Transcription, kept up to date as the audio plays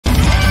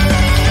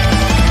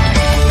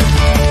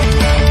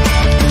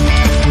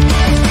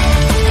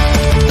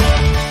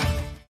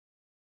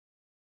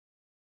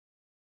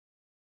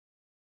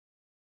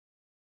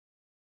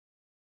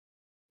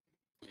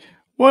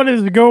What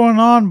is going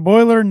on,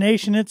 Boiler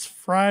Nation? It's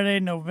Friday,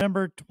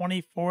 November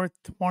 24th,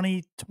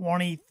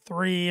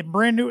 2023. A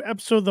brand new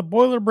episode of the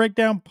Boiler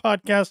Breakdown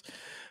podcast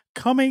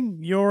coming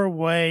your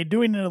way.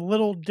 Doing it a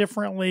little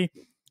differently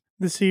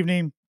this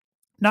evening.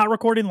 Not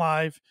recording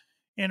live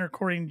and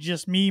recording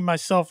just me,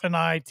 myself, and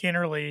I,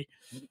 Tanner Lee,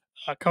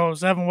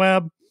 co-host Evan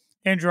Webb,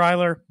 Andrew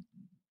Eiler,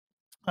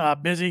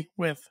 busy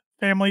with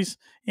families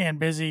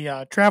and busy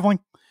traveling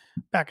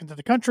back into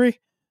the country.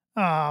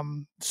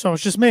 So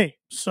it's just me.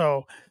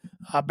 So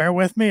bear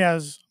with me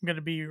as I'm going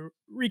to be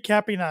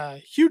recapping a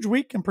huge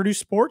week in Purdue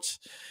sports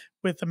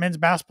with the men's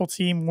basketball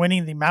team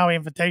winning the Maui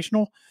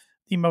Invitational,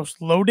 the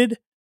most loaded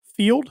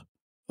field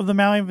of the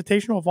Maui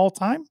Invitational of all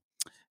time,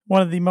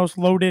 one of the most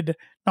loaded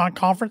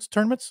non-conference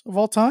tournaments of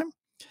all time.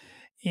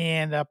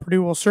 And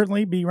Purdue will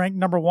certainly be ranked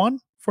number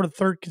one for the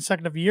third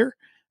consecutive year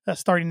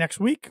starting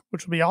next week,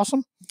 which will be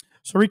awesome.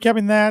 So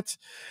recapping that,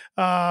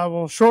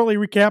 we'll shortly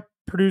recap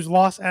Purdue's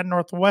loss at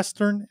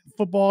Northwestern in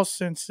football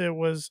since it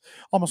was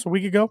almost a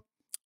week ago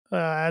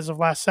as of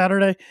last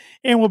Saturday.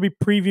 And we'll be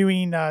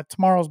previewing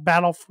tomorrow's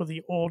battle for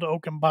the Old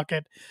Oaken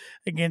Bucket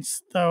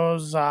against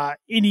those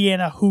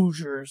Indiana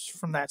Hoosiers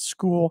from that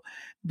school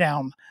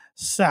down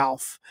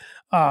south.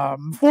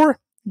 Before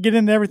we get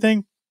into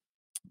everything,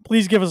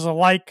 please give us a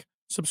like,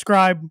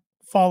 subscribe,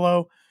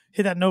 follow,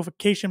 hit that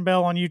notification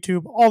bell on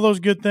YouTube, all those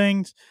good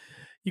things.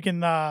 You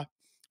can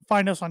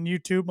find us on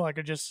YouTube, like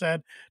I just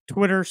said,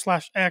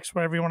 Twitter/X,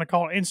 whatever you want to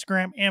call it,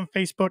 Instagram and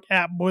Facebook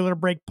at Boiler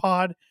Break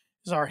Pod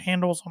is our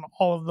handles on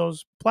all of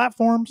those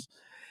platforms.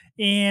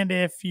 And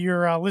if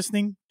you're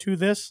listening to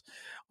this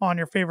on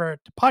your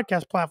favorite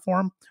podcast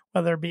platform,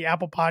 whether it be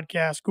Apple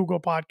Podcasts, Google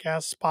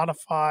Podcasts,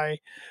 Spotify,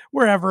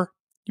 wherever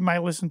you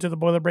might listen to the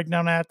Boiler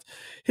Breakdown at,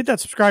 hit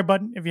that subscribe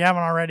button if you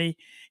haven't already,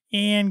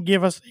 and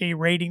give us a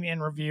rating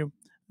and review.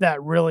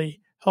 That really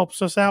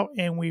helps us out,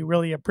 and we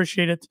really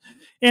appreciate it.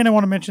 And I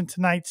want to mention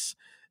tonight's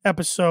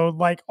episode,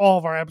 like all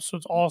of our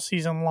episodes all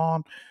season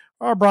long,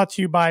 are brought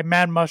to you by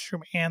Mad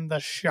Mushroom and The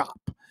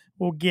Shop.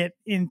 I'll get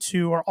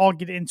into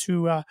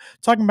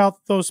talking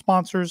about those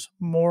sponsors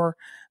more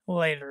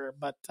later.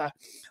 But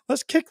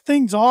let's kick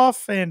things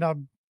off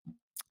and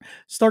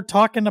start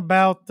talking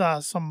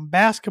about some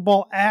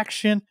basketball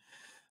action.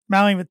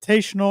 Maui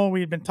Invitational,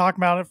 we've been talking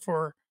about it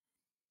for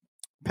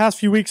the past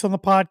few weeks on the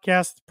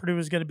podcast. Purdue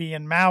is going to be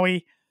in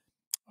Maui,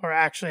 or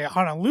actually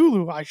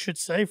Honolulu, I should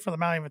say, for the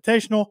Maui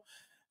Invitational,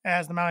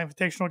 as the Maui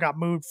Invitational got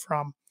moved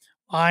from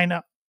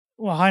Lahaina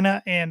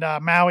and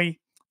Maui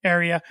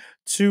area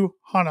to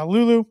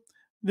Honolulu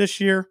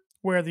this year,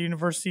 where the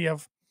University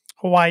of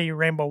Hawaii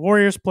Rainbow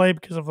Warriors play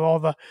because of all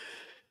the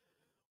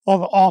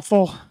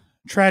awful,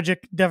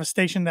 tragic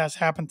devastation that's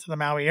happened to the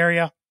Maui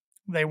area.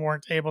 They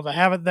weren't able to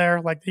have it there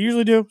like they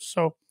usually do,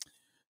 so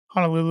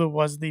Honolulu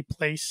was the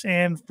place.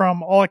 And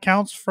from all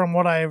accounts, from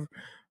what I've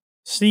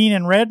seen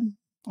and read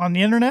on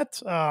the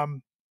internet,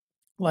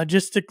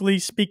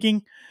 logistically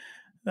speaking,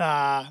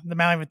 the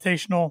Maui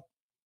Invitational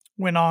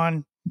went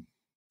on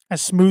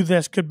as smooth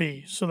as could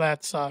be. So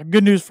that's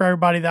good news for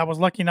everybody that was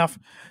lucky enough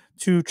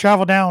to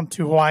travel down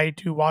to Hawaii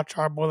to watch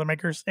our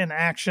Boilermakers in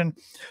action.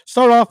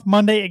 Start off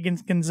Monday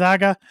against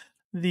Gonzaga,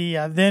 the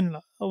then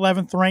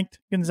 11th ranked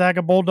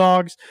Gonzaga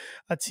Bulldogs,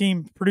 a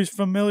team Purdue's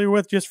familiar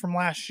with just from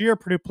last year.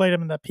 Purdue played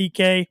them in the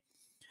PK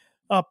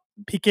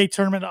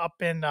tournament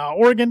up in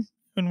Oregon,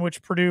 in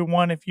which Purdue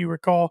won, if you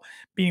recall,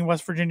 beating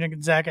West Virginia,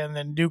 Gonzaga, and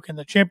then Duke in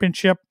the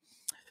championship.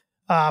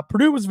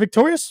 Purdue was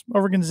victorious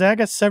over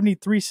Gonzaga,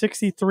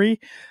 73-63.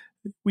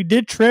 We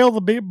did trail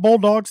the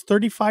Bulldogs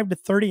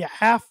 35-30 at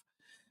half,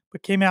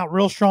 but came out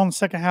real strong in the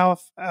second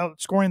half,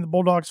 outscoring the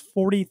Bulldogs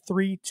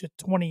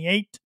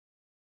 43-28.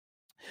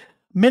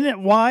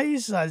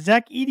 Minute-wise,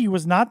 Zach Edey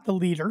was not the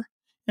leader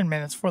in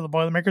minutes for the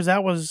Boilermakers.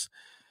 That was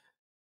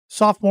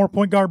sophomore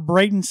point guard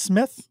Braden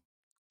Smith.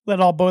 Led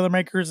all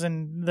Boilermakers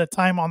in the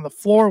time on the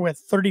floor with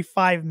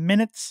 35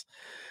 minutes.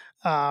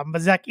 But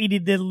Zach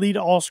Edey did lead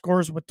all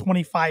scorers with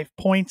 25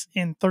 points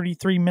in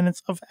 33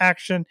 minutes of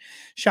action.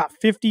 Shot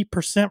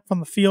 50% from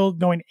the field,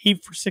 going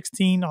 8 for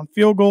 16 on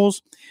field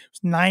goals. It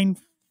was 9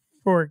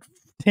 for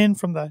 10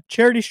 from the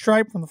charity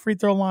stripe from the free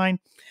throw line.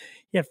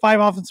 He had 5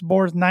 offensive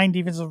boards, 9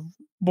 defensive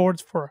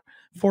boards for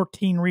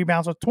 14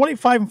 rebounds. So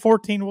 25 and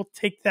 14, we'll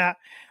take that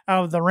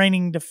out of the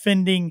reigning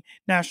defending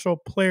National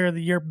Player of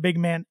the Year big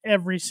man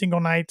every single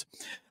night.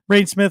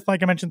 Braden Smith,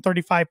 like I mentioned,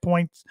 35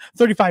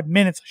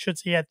 minutes, I should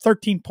say. He had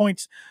 13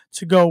 points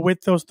to go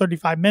with those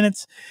 35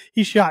 minutes.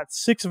 He shot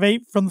 6 of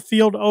 8 from the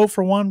field, 0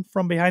 for 1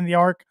 from behind the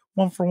arc,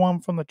 1 for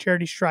 1 from the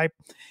charity stripe.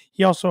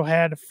 He also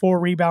had 4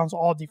 rebounds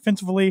all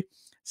defensively,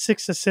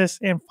 6 assists,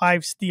 and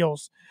 5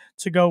 steals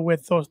to go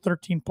with those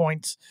 13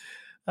 points.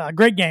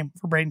 Great game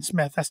for Braden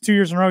Smith. That's 2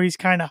 years in a row. He's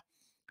kind of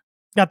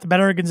got the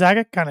better of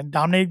Gonzaga, kind of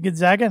dominated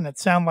Gonzaga, and it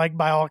sounded like,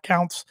 by all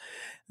accounts,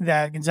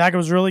 that Gonzaga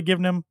was really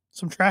giving him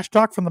some trash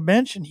talk from the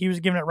bench, and he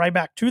was giving it right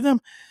back to them.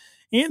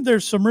 And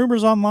there's some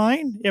rumors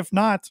online, if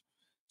not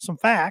some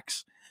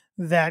facts,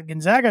 that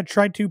Gonzaga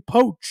tried to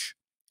poach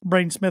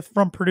Braden Smith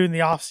from Purdue in the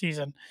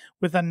offseason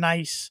with a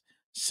nice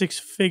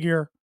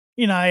 6-figure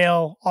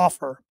NIL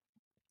offer.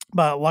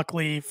 But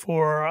luckily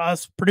for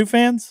us Purdue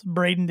fans,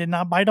 Braden did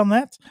not bite on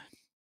that,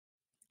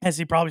 as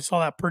he probably saw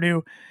that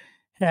Purdue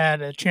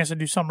had a chance to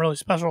do something really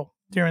special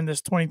during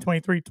this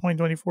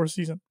 2023-2024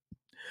 season.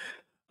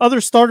 Other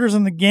starters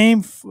in the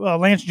game,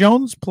 Lance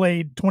Jones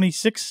played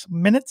 26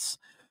 minutes,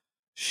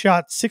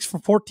 shot 6 for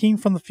 14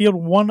 from the field,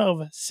 1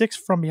 of 6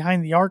 from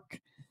behind the arc.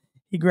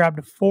 He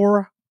grabbed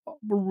four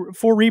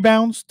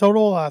rebounds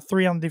total,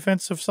 3 on the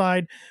defensive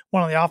side,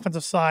 1 on the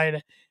offensive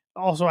side.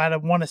 Also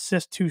added 1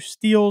 assist, 2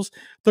 steals,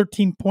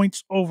 13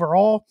 points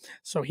overall.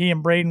 So he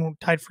and Braden were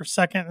tied for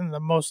second in the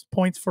most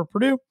points for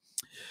Purdue.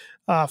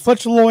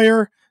 Fletcher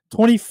Lawyer,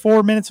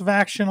 24 minutes of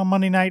action on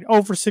Monday night,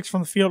 0 for 6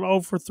 from the field,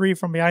 0 for 3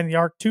 from behind the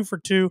arc, 2 for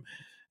 2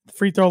 the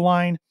free throw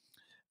line,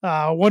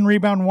 1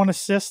 rebound, 1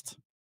 assist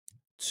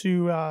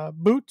to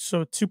boot.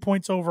 So 2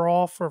 points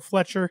overall for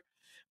Fletcher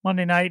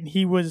Monday night. And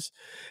he was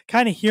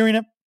kind of hearing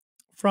it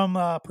from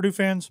Purdue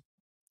fans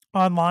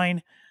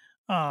online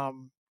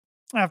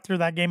after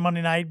that game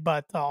Monday night,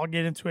 but I'll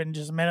get into it in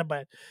just a minute.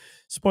 But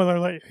spoiler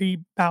alert, he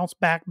bounced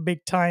back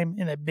big time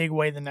in a big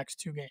way the next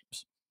 2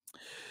 games.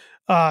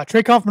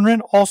 Trey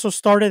Kaufman-Renn also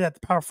started at the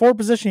power forward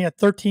position. He had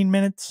 13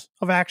 minutes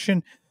of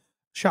action,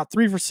 shot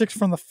 3 for 6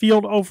 from the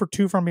field, 0 for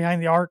 2 from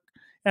behind the arc,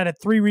 added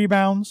 3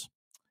 rebounds,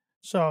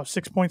 so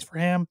 6 points for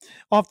him.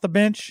 Off the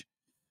bench,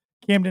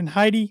 Camden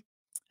Heide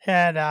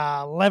had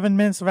 11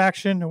 minutes of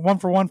action,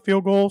 1-for-1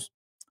 field goals.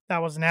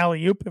 That was an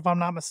alley-oop, if I'm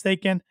not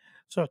mistaken.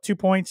 So 2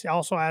 points. He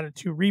also added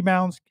 2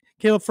 rebounds.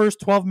 Caleb First,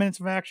 12 minutes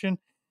of action,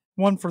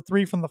 1 for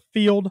 3 from the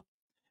field.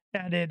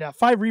 Added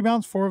 5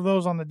 rebounds, 4 of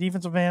those on the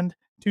defensive end,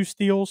 2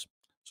 steals,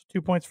 so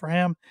 2 points for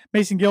him.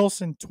 Mason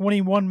Gilson,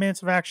 21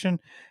 minutes of action,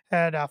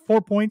 had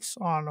 4 points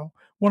on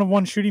 1 of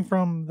 1 shooting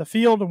from the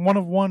field, and 1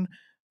 of 1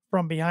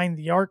 from behind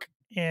the arc,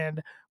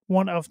 and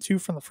 1 of 2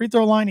 from the free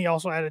throw line. He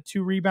also added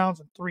 2 rebounds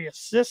and 3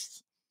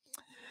 assists.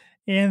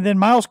 And then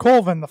Miles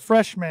Colvin, the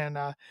freshman,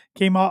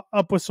 came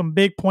up with some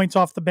big points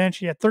off the bench.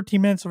 He had 13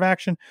 minutes of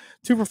action,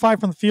 2 for 5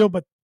 from the field,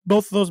 but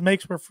both of those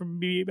makes were from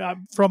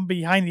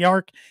behind the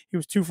arc. He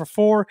was 2 for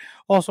 4,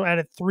 also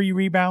added 3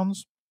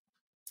 rebounds.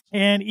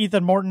 And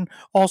Ethan Morton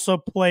also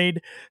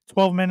played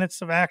 12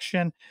 minutes of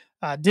action,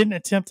 didn't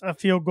attempt a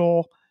field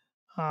goal,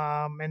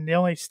 and the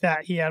only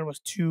stat he had was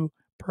 2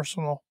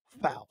 personal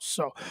fouls.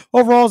 So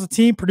overall, as a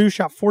team, Purdue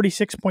shot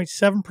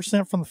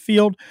 46.7% from the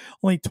field,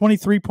 only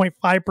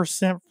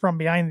 23.5% from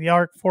behind the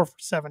arc, 4 for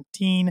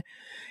 17,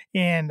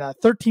 and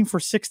 13 for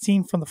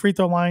 16 from the free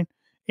throw line,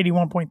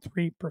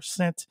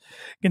 81.3%.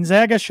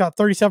 Gonzaga shot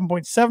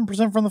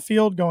 37.7% from the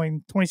field,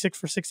 going 26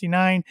 for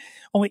 69,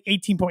 only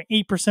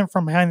 18.8%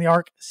 from behind the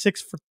arc,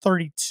 6 for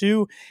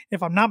 32.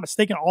 If I'm not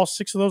mistaken, all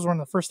 6 of those were in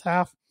the first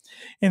half,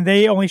 and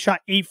they only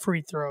shot 8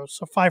 free throws,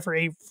 so 5 for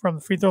 8 from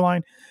the free throw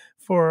line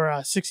for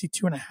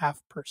 62.5%.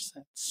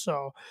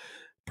 So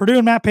Purdue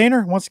and Matt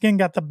Painter once again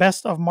got the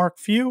best of Mark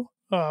Few,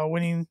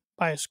 winning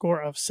by a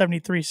score of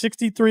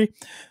 73-63,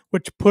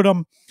 which put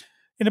them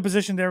in a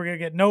position they were going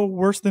to get no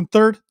worse than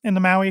third in the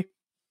Maui,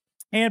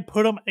 and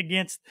put them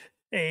against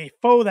a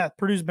foe that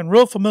Purdue's been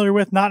real familiar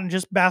with, not in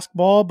just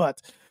basketball,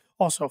 but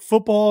also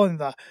football and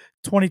the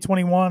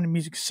 2021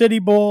 Music City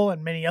Bowl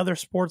and many other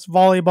sports,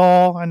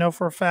 volleyball. I know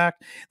for a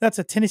fact that's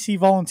a Tennessee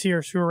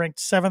Volunteers who are ranked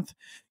 7th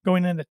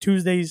going into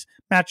Tuesday's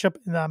matchup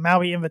in the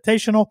Maui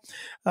Invitational.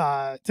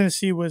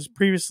 Tennessee was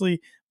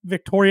previously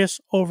victorious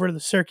over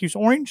the Syracuse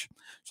Orange,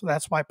 so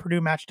that's why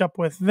Purdue matched up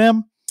with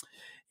them.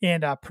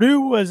 And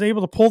Purdue was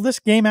able to pull this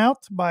game out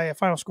by a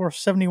final score of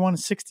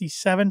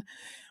 71-67.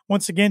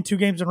 Once again, 2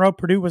 games in a row,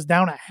 Purdue was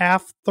down at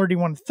half,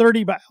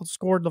 31-30, but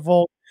outscored the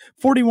Volt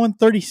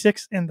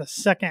 41-36 in the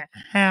second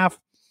half.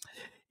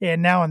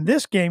 And now in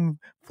this game,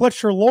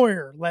 Fletcher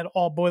Lawyer led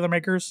all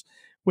Boilermakers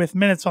with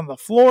minutes on the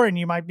floor. And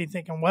you might be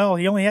thinking, well,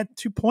 he only had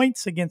 2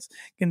 points against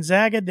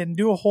Gonzaga, didn't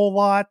do a whole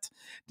lot,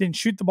 didn't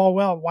shoot the ball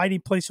well. Why did he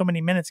play so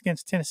many minutes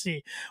against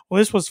Tennessee? Well,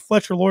 this was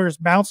Fletcher Lawyer's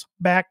bounce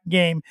back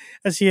game,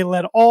 as he had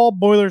led all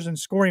Boilers in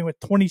scoring with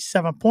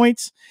 27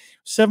 points,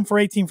 7 for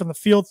 18 from the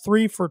field,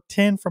 3 for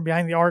 10 from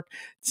behind the arc,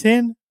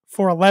 10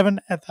 for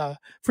 11 at the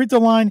free throw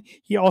line.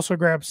 He also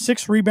grabbed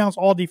 6 rebounds,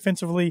 all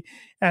defensively,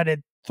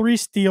 added 3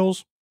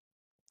 steals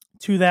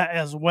to that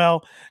as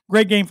well.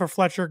 Great game for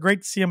Fletcher.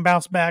 Great to see him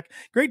bounce back.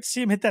 Great to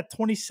see him hit that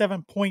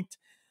 27-point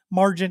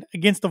margin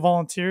against the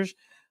Volunteers,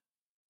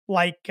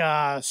 like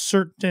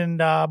certain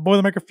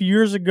Boilermaker a few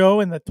years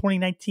ago in the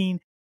 2019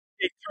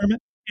 state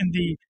tournament, and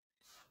the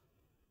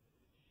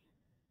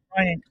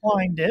Ryan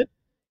Klein did.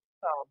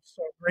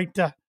 So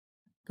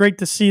great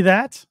to see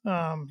that.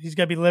 He's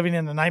going to be living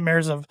in the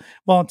nightmares of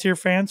Volunteer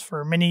fans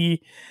for many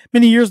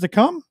years to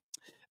come.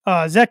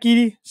 Zach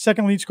Edey,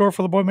 second lead scorer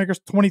for the Boilermakers,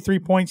 23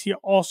 points. He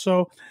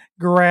also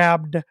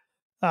grabbed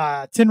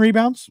 10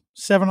 rebounds.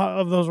 7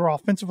 of those were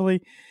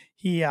offensively.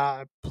 He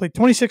played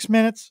 26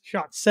 minutes,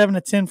 shot 7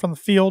 of 10 from the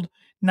field,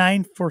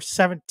 9 for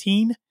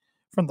 17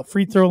 from the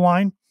free throw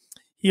line.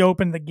 He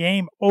opened the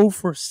game 0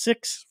 for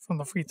 6 from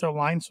the free throw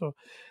line, so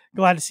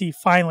glad to see he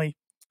finally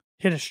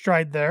hit a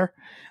stride there.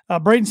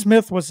 Braden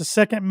Smith was the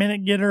second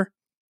minute getter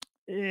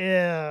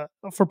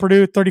for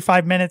Purdue,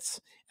 35 minutes,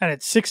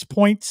 added 6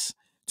 points,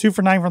 2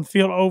 for 9 from the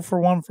field, 0 for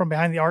 1 from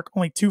behind the arc,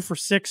 only 2 for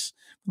 6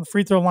 from the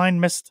free throw line.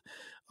 Missed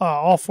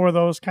all 4 of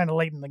those kind of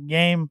late in the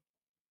game.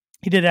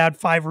 He did add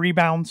 5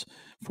 rebounds,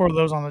 4 of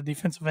those on the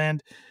defensive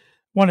end,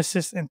 1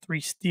 assist and 3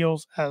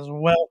 steals as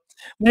well.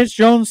 Lance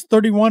Jones,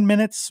 31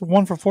 minutes,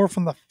 1 for 4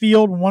 from the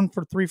field, 1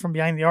 for 3 from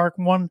behind the arc,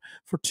 1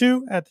 for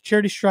 2 at the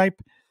charity stripe.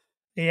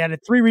 He added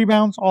 3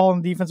 rebounds, all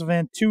on the defensive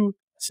end, 2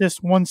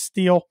 assists, 1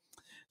 steal.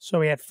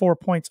 So he had 4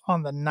 points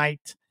on the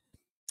night.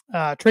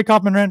 Trey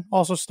Kaufman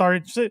also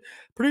started.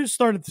 Purdue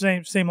started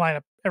the same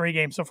lineup every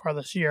game so far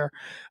this year.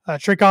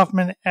 Trey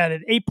Kaufman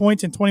added 8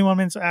 points in 21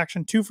 minutes of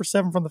action, 2 for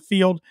 7 from the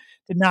field,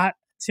 did not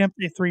attempt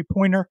a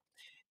three-pointer,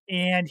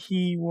 and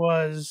he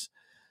was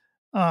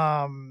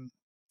let's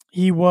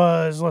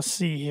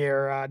see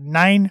here,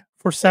 9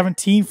 for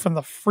 17 from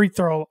the free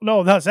throw.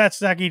 No, that's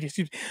Zach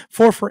Edey.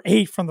 4 for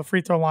 8 from the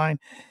free throw line.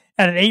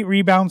 Added 8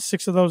 rebounds,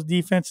 6 of those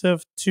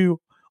defensive, 2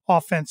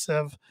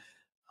 offensive,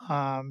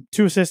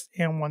 2 assists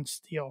and 1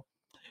 steal.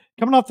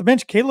 Coming off the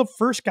bench, Caleb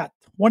First got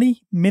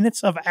 20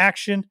 minutes of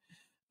action.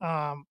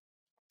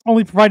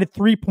 Only provided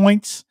 3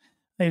 points.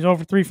 He was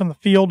over 3 from the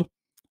field.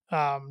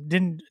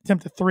 Didn't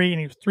attempt a 3, and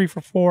he was 3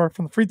 for 4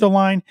 from the free throw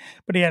line.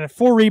 But he had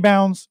 4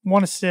 rebounds,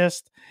 1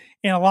 assist,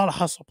 and a lot of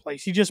hustle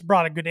plays. He just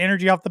brought a good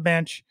energy off the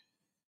bench,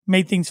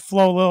 made things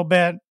flow a little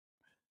bit,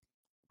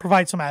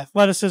 provide some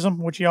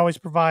athleticism, which he always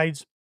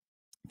provides.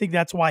 I think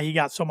that's why he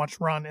got so much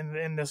run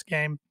in this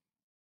game.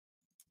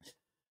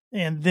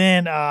 And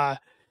then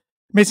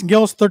Mason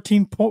Gillis,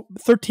 13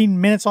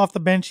 minutes off the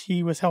bench.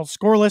 He was held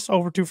scoreless,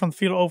 over 2 from the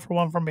field, 0 for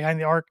 1 from behind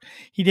the arc.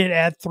 He did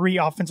add 3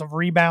 offensive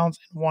rebounds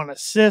and 1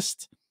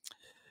 assist.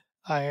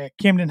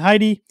 Camden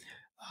Heide,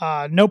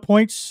 no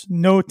points,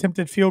 no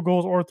attempted field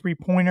goals or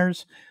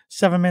 3-pointers,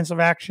 7 minutes of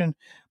action.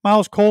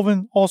 Miles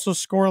Colvin, also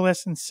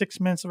scoreless in 6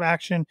 minutes of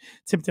action,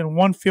 attempted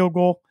 1 field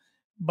goal,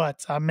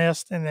 but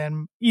missed. And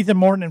then Ethan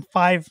Morton in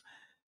 5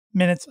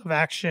 minutes of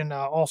action,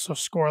 also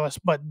scoreless,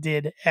 but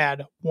did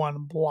add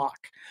 1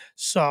 block.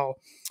 So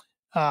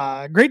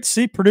great to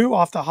see Purdue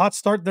off the hot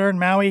start there in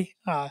Maui,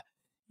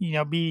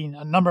 being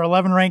a number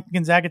 11 ranked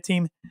Gonzaga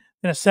team,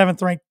 then a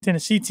 7th ranked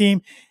Tennessee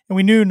team. And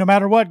we knew no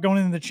matter what, going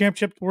into the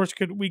championship, the worst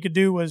we could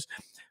do was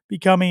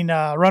becoming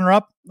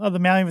runner-up of the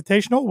Maui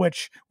Invitational,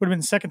 which would have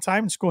been the second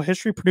time in school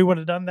history Purdue would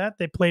have done that.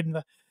 They played in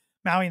the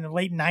Maui in the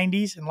late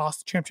 90s and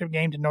lost the championship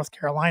game to North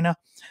Carolina.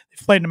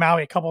 They've played in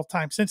Maui a couple of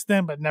times since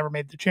then, but never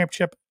made the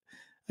championship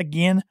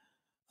again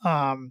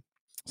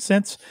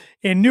since.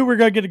 And knew we were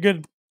going to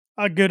get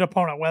a good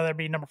opponent, whether it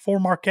be number 4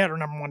 Marquette or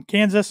number 1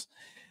 Kansas.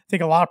 I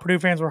think a lot of Purdue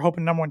fans were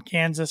hoping number 1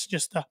 Kansas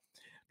just to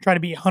try to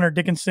beat Hunter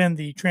Dickinson,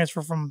 the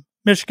transfer from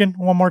Michigan,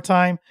 one more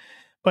time.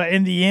 But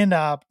in the end,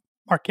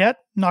 Marquette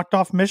knocked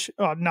off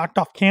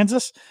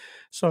Kansas.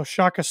 So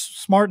Shaka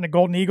Smart and the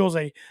Golden Eagles,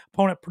 a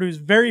opponent Purdue's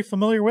very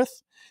familiar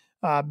with,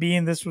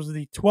 being this was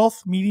the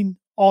 12th meeting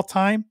all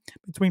time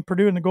between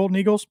Purdue and the Golden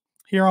Eagles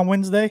here on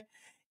Wednesday.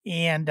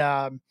 And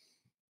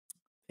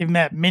they've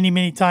met many,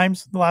 many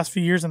times the last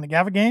few years in the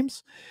GAVA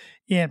games.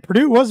 And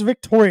Purdue was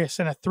victorious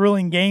in a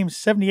thrilling game,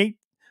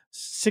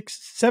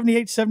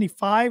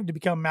 78-75 to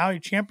become Maui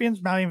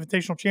champions, Maui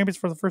Invitational champions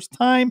for the first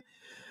time.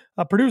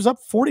 Purdue was up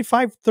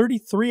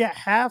 45-33 at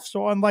half.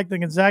 So unlike the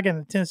Gonzaga and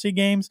the Tennessee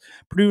games,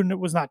 Purdue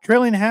was not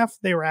trailing at half.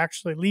 They were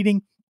actually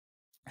leading,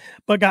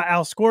 but got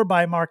outscored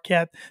by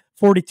Marquette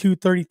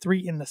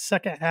 42-33 in the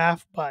second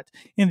half. But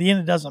in the end,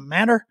 it doesn't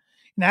matter.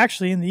 And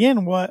actually, in the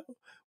end, what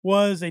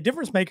was a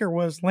difference maker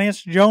was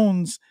Lance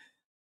Jones'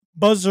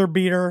 buzzer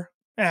beater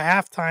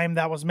at halftime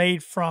that was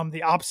made from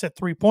the opposite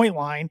 3-point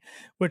line,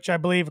 which I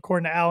believe,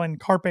 according to Alan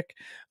Karpik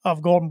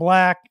of Golden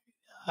Black,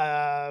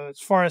 as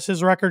far as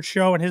his records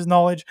show and his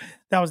knowledge,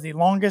 that was the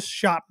longest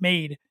shot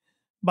made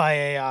by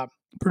a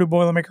Purdue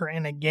Boilermaker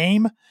in a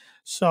game.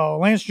 So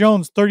Lance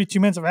Jones,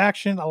 32 minutes of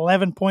action,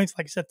 11 points.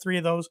 Like I said, 3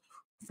 of those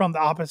from the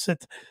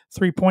opposite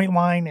 3-point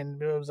line,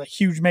 and it was a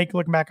huge make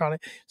looking back on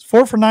it. It's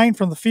 4 for 9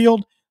 from the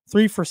field,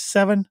 3 for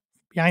 7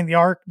 behind the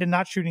arc, did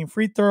not shoot any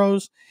free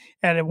throws,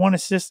 added 1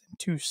 assist and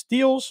 2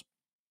 steals.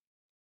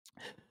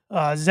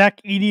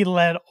 Zach Edey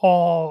led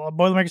all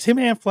Boilermakers, him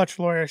and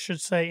Fletcher Loyer, I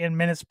should say, in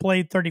minutes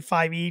played,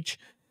 35 each.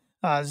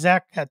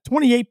 Zach had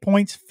 28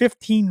 points,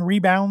 15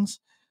 rebounds,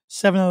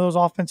 7 of those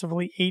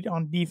offensively, 8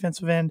 on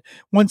defensive end,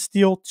 1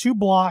 steal, 2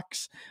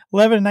 blocks,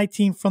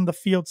 11-19 from the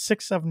field,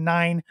 6 of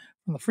 9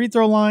 from the free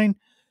throw line.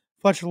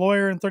 Fletcher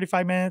Loyer in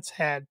 35 minutes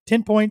had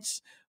 10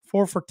 points,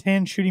 4 for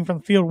 10 shooting from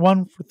the field,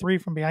 1 for 3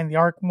 from behind the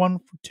arc, 1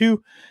 for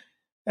 2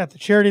 at the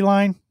charity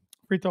line,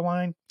 free throw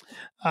line.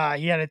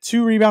 He had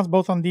 2 rebounds,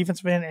 both on the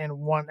defensive end, and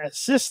 1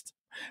 assist.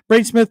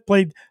 Braden Smith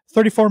played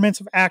 34 minutes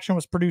of action,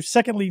 was Purdue's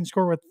second leading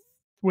scorer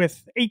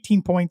with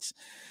 18 points,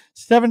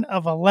 7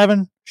 of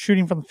 11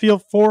 shooting from the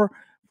field, 4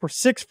 for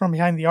 6 from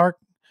behind the arc.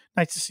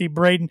 Nice to see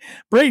Braden.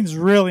 Braden's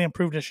really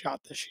improved his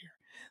shot this year.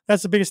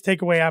 That's the biggest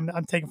takeaway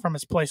I'm taking from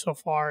his play so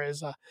far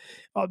is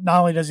not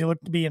only does he look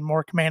to be in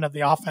more command of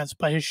the offense,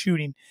 but his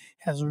shooting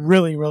has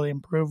really, really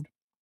improved.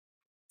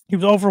 He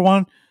was 0 for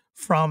 1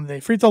 from the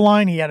free throw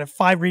line. He had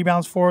 5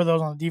 rebounds, 4 of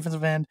those on the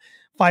defensive end,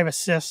 5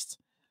 assists,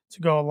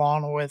 to go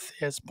along with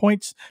his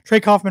points. Trey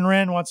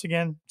Kaufman-Renn, once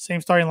again,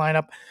 same starting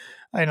lineup.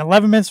 In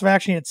 11 minutes of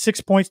action, he had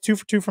 6 points, 2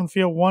 for 2 from the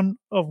field, 1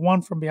 of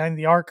 1 from behind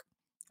the arc,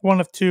 1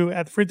 of 2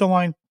 at the free throw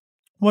line,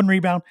 1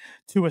 rebound,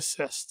 2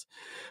 assists.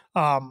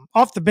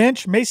 Off the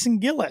bench, Mason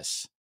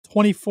Gillis,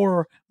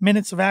 24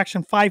 minutes of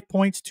action, 5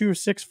 points, 2 of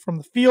 6 from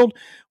the field,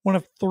 1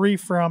 of 3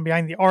 from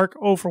behind the arc,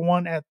 0 for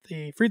 1 at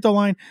the free throw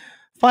line,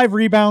 5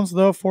 rebounds,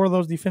 though, 4 of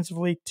those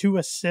defensively, 2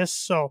 assists.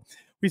 So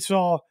we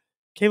saw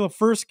Caleb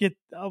First get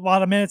a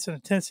lot of minutes in a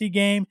Tennessee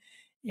game,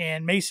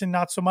 and Mason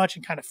not so much,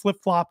 and kind of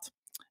flip-flopped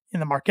in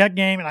the Marquette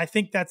game. And I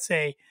think that's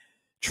a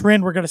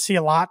trend we're going to see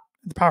a lot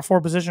at the power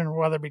forward position,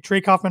 whether it be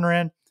Trey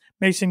Kaufman-Renn,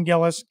 Mason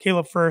Gillis,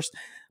 Caleb First.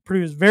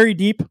 Purdue is very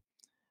deep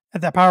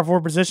at that power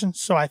forward position,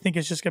 so I think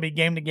it's just going to be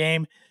game to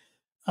game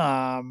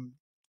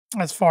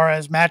as far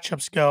as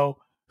matchups go.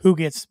 Who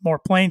gets more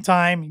playing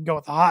time? You can go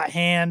with the hot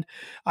hand.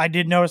 I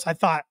did notice, I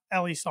thought,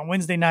 at least on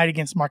Wednesday night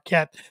against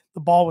Marquette, the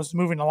ball was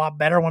moving a lot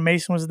better when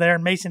Mason was there.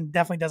 And Mason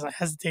definitely doesn't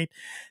hesitate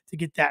to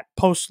get that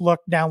post look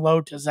down low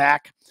to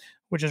Zach,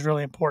 which is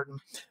really important.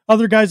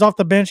 Other guys off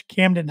the bench,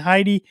 Camden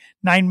Heide,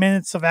 9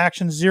 minutes of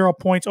action, 0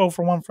 points, 0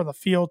 for 1 for the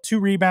field, 2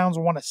 rebounds,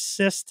 1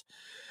 assist.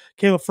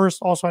 Caleb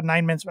First also had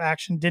 9 minutes of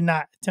action, did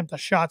not attempt a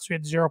shot, so he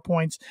had 0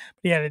 points, but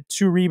he had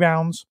 2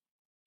 rebounds.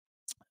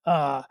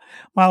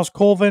 Miles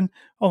Colvin,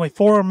 only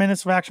 4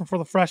 minutes of action for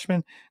the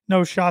freshman,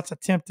 no shots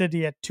attempted.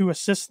 He had 2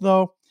 assists,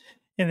 though.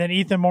 And then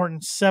Ethan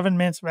Morton, 7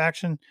 minutes of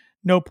action,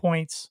 no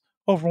points,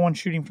 0 for 1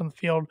 shooting from the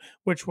field,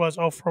 which was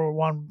 0 for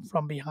 1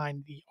 from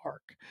behind the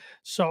arc.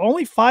 So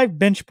only 5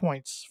 bench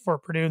points for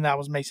Purdue, and that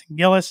was Mason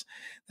Gillis.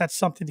 That's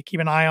something to keep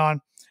an eye on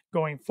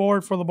going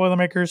forward for the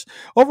Boilermakers.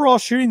 Overall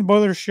shooting, the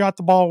Boilers shot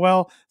the ball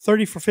well,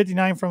 30 for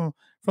 59 from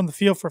the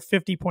field for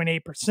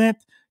 50.8%,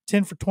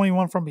 10 for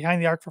 21 from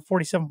behind the arc for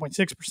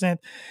 47.6%,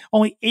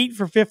 only 8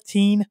 for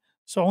 15,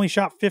 so only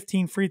shot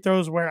 15 free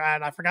throws, where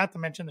I forgot to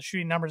mention the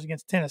shooting numbers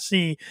against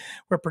Tennessee,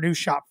 where Purdue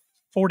shot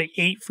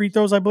 48 free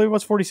throws, I believe it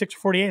was 46 or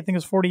 48. I think it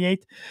was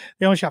 48.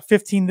 They only shot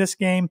 15 this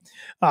game,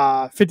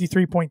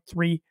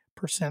 53.3%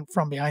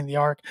 from behind the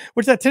arc,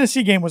 which that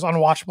Tennessee game was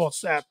unwatchable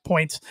at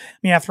points. I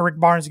mean, after Rick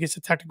Barnes gets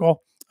a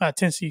technical,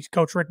 Tennessee's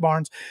coach Rick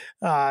Barnes,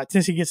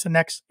 Tennessee gets the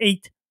next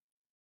 8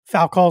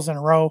 foul calls in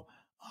a row.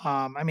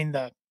 I mean,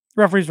 the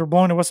referees were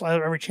blowing the whistle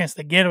every chance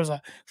they get. It was an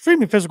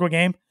extremely physical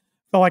game.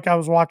 Felt like I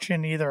was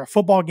watching either a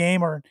football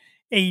game or an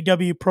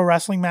AEW pro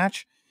wrestling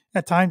match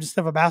at times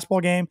instead of a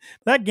basketball game.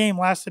 That game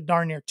lasted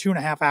darn near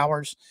 2.5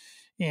 hours.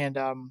 And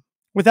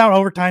without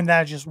overtime,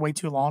 that is just way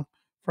too long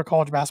for a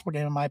college basketball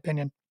game, in my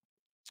opinion.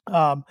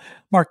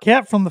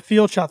 Marquette from the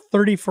field shot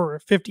 30 for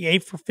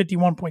 58 for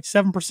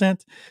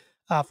 51.7%.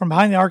 From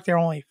behind the arc, they're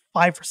only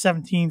 5 for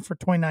 17 for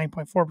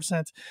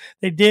 29.4%.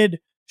 They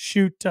did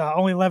shoot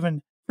only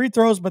 11 free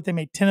throws, but they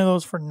made 10 of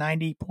those for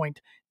 90.9%.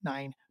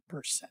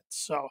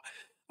 So,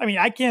 I mean,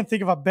 I can't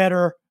think of a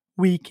better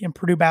week in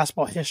Purdue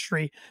basketball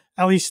history,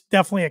 at least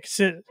definitely a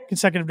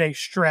consecutive day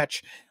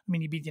stretch. I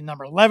mean, you beat the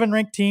number 11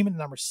 ranked team and the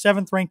number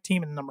 7th ranked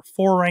team and the number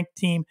 4 ranked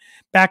team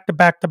back to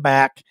back to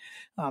back.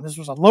 This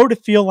was a loaded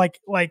field, like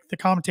the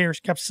commentators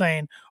kept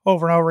saying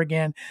over and over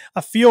again,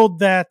 a field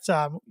that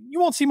you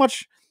won't see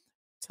much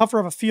tougher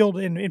of a field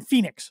in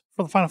Phoenix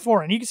for the Final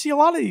Four. And you can see a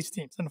lot of these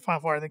teams in the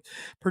Final Four. I think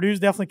Purdue's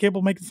definitely capable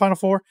of making the Final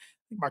Four.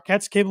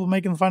 Marquette's capable of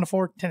making the Final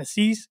Four.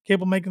 Tennessee's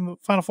capable of making the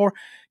Final Four.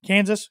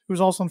 Kansas,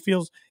 who's also in the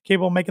field,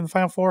 capable of making the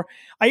Final Four.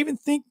 I even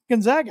think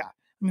Gonzaga. I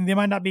mean, they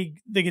might not be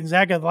the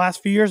Gonzaga of the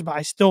last few years, but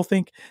I still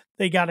think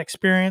they got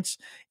experience.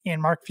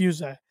 And Mark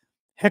Few's a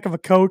heck of a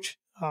coach.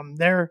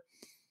 They're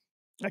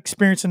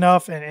experienced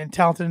enough and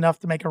talented enough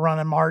to make a run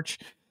in March.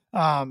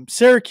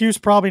 Syracuse,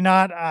 probably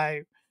not.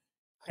 I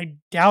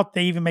doubt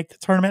they even make the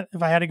tournament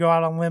if I had to go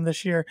out on a limb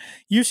this year.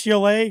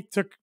 UCLA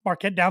took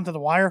Marquette down to the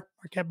wire.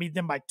 Marquette beat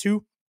them by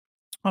 2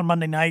 on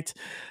Monday night.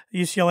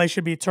 UCLA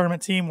should be a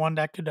tournament team, one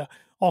that could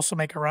also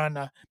make a run.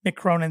 Mick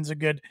Cronin's a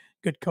good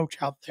coach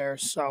out there.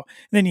 So and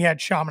then you had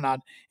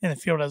Chaminade in the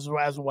field as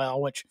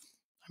well, which,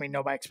 I mean,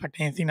 nobody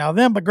expected anything out of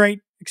them, but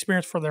great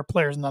experience for their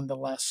players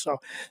nonetheless. So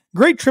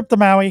great trip to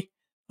Maui.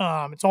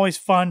 It's always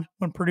fun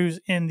when Purdue's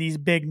in these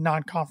big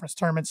non-conference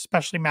tournaments,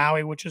 especially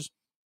Maui, which is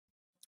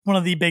one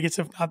of the biggest,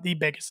 if not the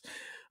biggest.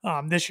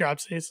 This year,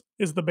 I'd say,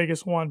 is the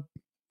biggest one,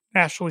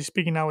 nationally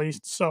speaking, at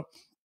least. So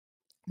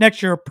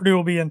next year, Purdue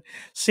will be in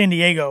San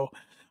Diego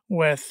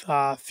with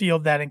a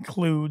field that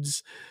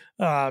includes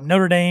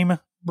Notre Dame,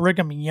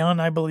 Brigham Young,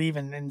 I believe,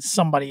 and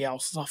somebody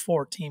else. It's a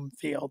 4-team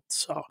field.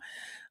 So,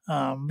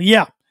 but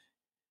yeah,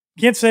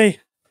 can't say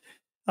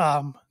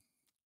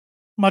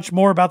much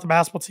more about the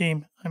basketball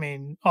team. I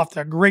mean, off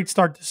to a great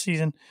start this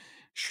season.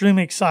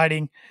 Extremely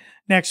exciting.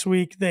 Next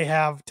week, they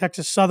have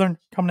Texas Southern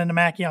coming into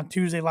Mackey on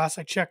Tuesday. Last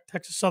I checked,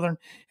 Texas Southern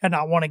had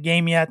not won a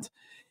game yet.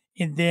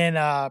 And then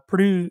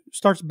Purdue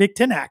starts Big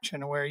Ten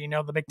action, where, you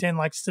know, the Big Ten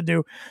likes to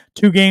do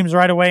 2 games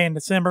right away in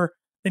December.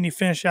 Then you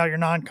finish out your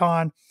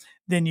non-con.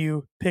 Then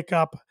you pick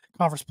up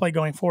conference play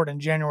going forward in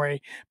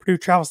January. Purdue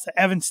travels to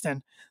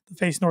Evanston to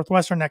face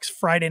Northwestern next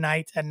Friday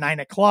night at 9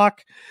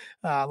 o'clock.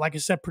 Like I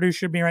said, Purdue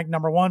should be ranked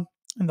number 1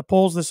 in the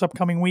polls this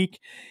upcoming week.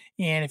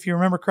 And if you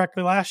remember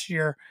correctly, last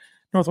year,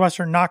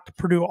 Northwestern knocked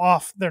Purdue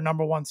off their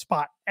number one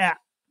spot at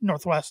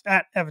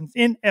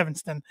in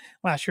Evanston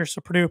last year.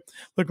 So Purdue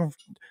looking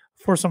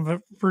for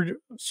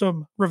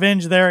some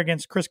revenge there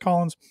against Chris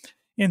Collins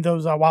in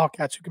those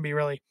Wildcats, who can be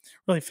really,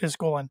 really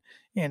physical and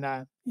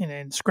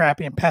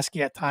scrappy and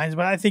pesky at times.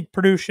 But I think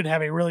Purdue should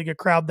have a really good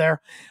crowd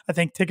there. I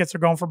think tickets are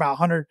going for about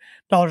 $100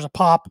 a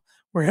pop,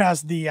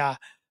 whereas the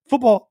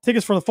football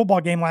tickets for the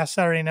football game last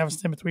Saturday in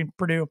Evanston between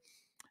Purdue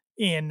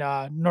and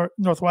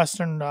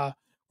Northwestern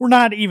were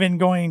not even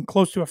going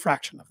close to a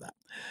fraction of that.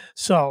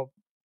 So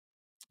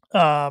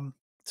at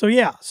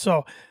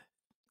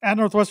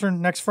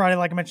Northwestern next Friday,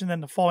 like I mentioned,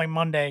 then the following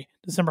Monday,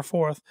 December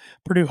 4th,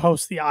 Purdue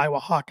hosts the Iowa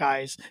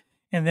Hawkeyes.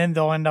 And then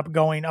they'll end up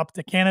going up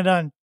to Canada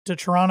and to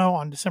Toronto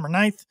on December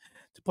 9th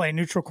to play a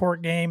neutral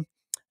court game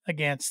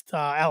against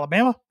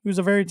Alabama, who's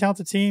a very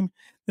talented team.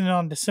 Then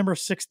on December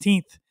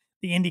 16th,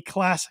 the Indy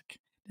Classic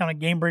down at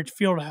Gainbridge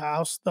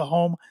Fieldhouse, the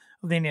home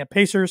of the Indiana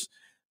Pacers.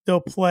 They'll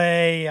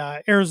play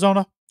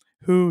Arizona,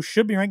 who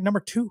should be ranked number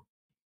 2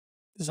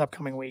 this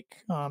upcoming week.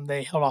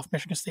 They held off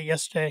Michigan State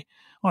yesterday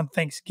on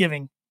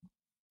Thanksgiving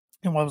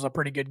in what was a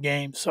pretty good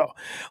game. So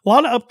a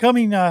lot of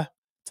upcoming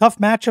tough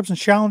matchups and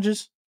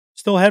challenges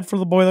still ahead for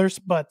the Boilers,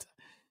 but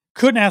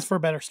couldn't ask for a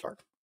better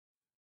start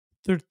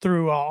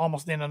through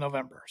almost the end of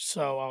November.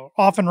 So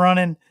off and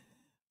running.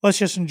 Let's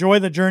just enjoy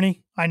the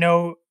journey. I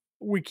know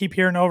we keep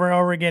hearing over and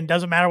over again,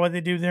 doesn't matter what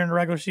they do during the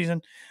regular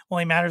season.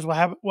 Only matters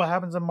what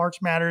happens in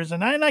March matters.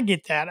 And I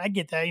get that. I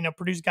get that.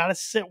 Purdue's got to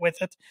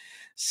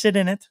sit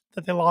in it,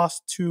 that they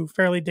lost to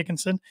Fairleigh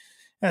Dickinson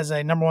as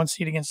a number 1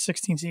 seed against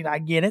 16 seed. I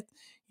get it.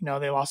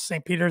 They lost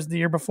St. Peter's the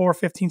year before,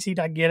 15 seed.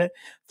 I get it.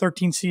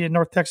 13 seed in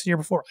North Texas the year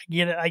before.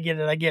 I get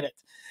it.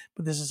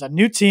 But this is a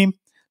new team.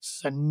 This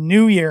is a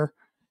new year.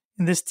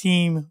 And this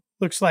team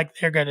looks like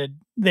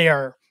they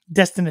are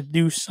destined to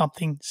do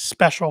something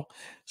special.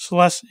 So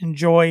let's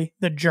enjoy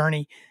the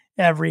journey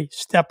every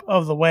step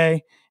of the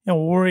way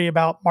and worry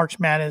about March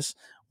Madness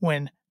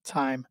when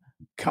time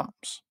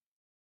comes.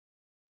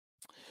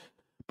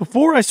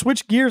 Before I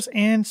switch gears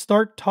and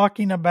start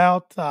talking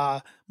about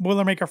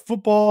Boilermaker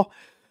football,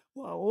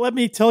 let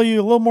me tell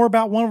you a little more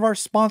about one of our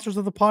sponsors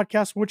of the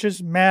podcast, which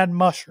is Mad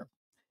Mushroom.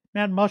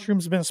 Mad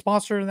Mushroom's been a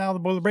sponsor now of the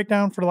Boiler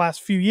Breakdown for the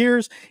last few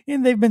years,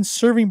 and they've been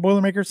serving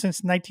Boilermakers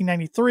since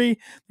 1993.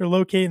 They're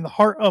located in the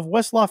heart of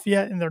West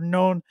Lafayette, and they're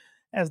known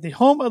as the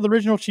home of the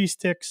original cheese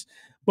sticks.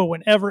 But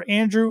whenever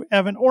Andrew,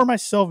 Evan, or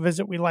myself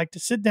visit, we like to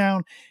sit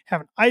down,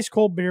 have an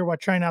ice-cold beer while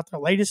trying out their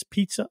latest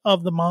pizza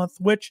of the month,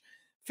 which,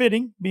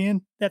 fitting,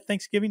 being that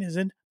Thanksgiving is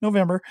in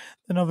November,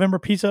 the November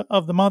pizza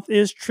of the month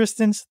is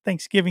Tristan's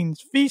Thanksgiving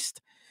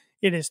Feast.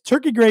 It is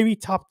turkey gravy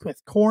topped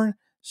with corn,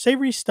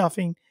 savory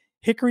stuffing,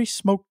 hickory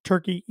smoked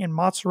turkey, and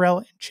mozzarella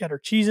and cheddar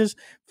cheeses,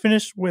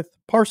 finished with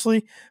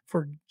parsley,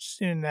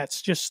 and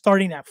that's just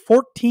starting at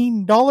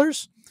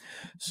 $14.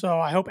 So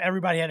I hope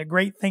everybody had a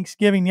great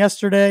Thanksgiving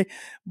yesterday,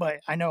 but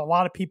I know a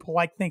lot of people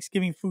like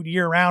Thanksgiving food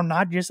year round,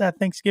 not just at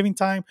Thanksgiving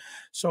time.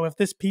 So if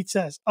this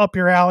pizza is up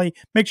your alley,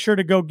 make sure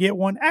to go get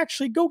one.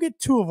 Actually, go get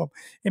 2 of them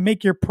and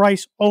make your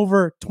price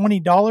over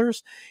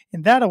 $20.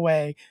 And that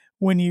way,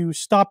 when you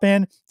stop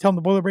in, tell them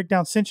the Boiler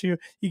Breakdown sent you,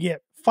 you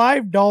get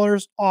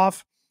 $5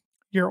 off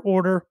your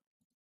order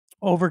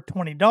over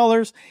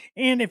 $20.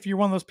 And if you're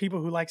one of those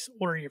people who likes to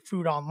order your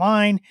food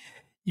online,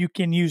 you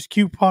can use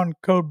coupon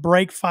code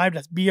BREAK5,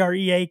 that's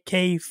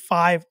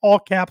BREAK5, all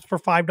caps, for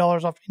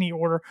 $5 off any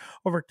order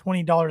over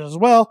 $20 as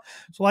well.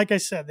 So like I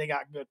said, they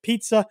got good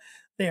pizza.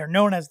 They are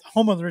known as the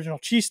home of the original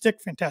cheese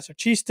stick, fantastic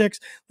cheese sticks.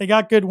 They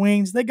got good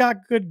wings. They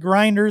got good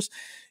grinders.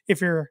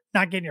 If you're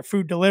not getting your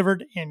food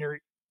delivered and you're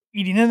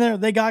eating in there,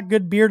 they got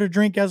good beer to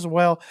drink as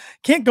well.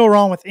 Can't go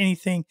wrong with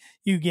anything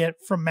you get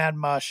from Mad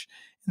Mush.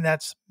 And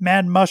that's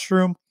Mad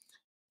Mushroom.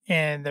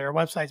 And their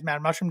website's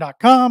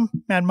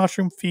madmushroom.com. Mad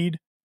Mushroom, feed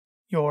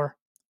your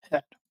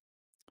head.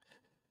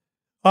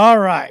 All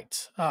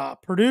right.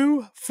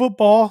 Purdue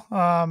football.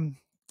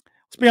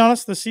 Let's be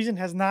honest, the season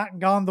has not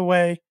gone the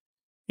way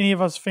any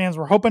of us fans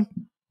were hoping.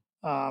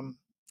 Having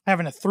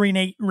a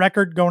 3-8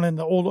 record going in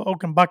the Old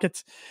Oaken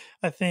Bucket.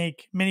 I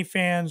think many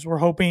fans were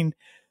hoping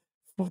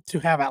to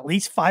have at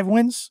least 5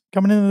 wins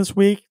coming into this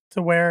week,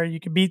 to where you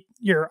could beat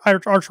your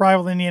arch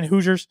rival, the Indiana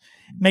Hoosiers,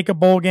 make a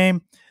bowl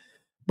game.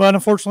 But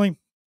unfortunately,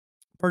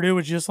 Purdue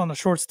was just on the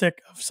short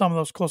stick of some of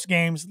those close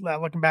games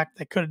that, looking back,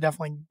 they could have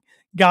definitely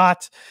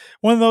got.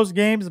 One of those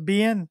games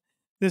being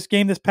this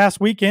game this past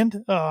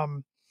weekend,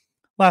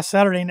 last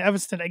Saturday in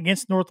Evanston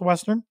against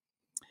Northwestern,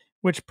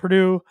 which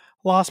Purdue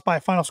lost by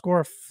a final score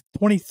of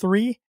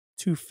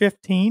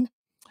 23-15.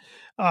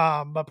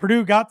 But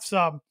Purdue got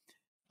some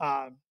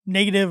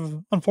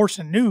negative,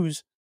 unfortunate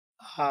news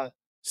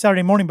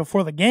Saturday morning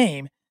before the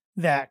game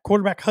that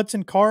quarterback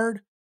Hudson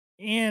Card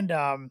and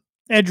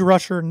edge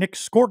rusher Nick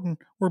Scorton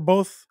were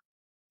both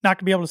not going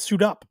to be able to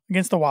suit up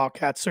against the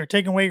Wildcats. So you're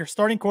taking away your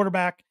starting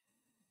quarterback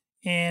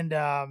and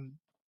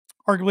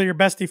arguably your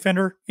best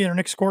defender, either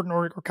Nick Scorton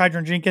or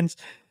Kydron Jenkins.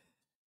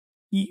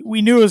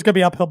 We knew it was going to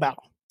be an uphill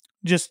battle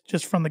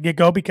just from the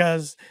get-go,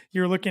 because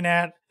you're looking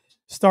at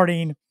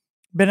starting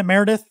Bennett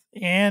Meredith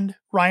and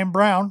Ryan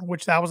Brown,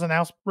 which that was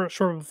announced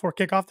shortly before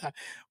kickoff. That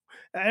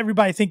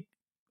everybody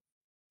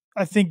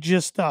I think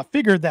just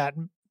figured that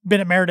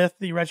Bennett Meredith,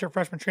 the redshirt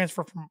freshman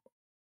transfer from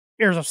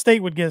Arizona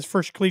State, would get his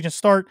first collegiate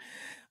start,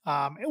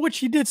 which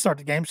he did start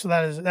the game, so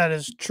that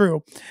is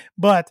true.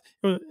 But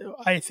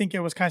I think it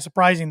was kind of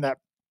surprising that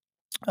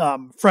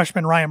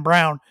freshman Ryan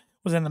Brown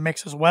was in the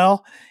mix as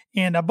well.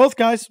 And both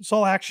guys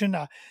saw action.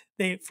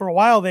 They for a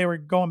while they were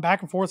going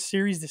back and forth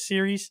series to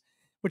series,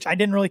 which I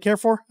didn't really care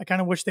for. I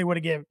kind of wish they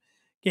would have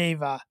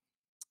gave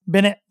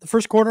Bennett the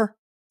first quarter,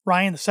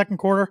 Ryan the second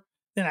quarter,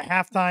 then at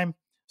halftime,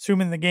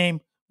 assuming the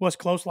game was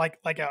close, like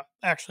it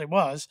actually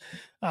was,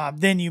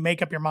 then you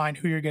make up your mind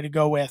who you're going to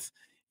go with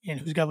and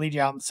who's going to lead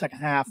you out in the second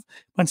half.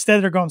 But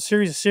instead, they're going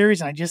series to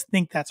series, and I just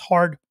think that's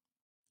hard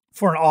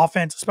for an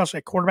offense, especially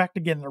a quarterback, to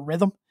get in the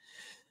rhythm.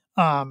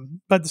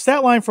 But the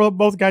stat line for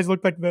both guys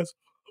looked like this.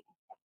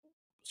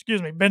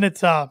 Excuse me.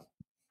 Bennett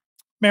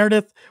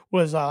Meredith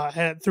was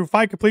had through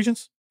 5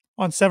 completions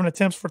on 7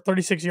 attempts for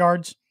 36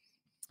 yards.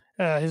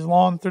 His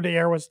long through the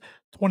air was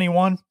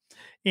 21,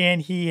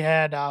 and he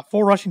had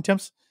 4 rushing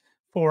attempts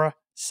for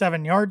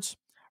 7 yards.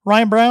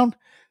 Ryan Brown,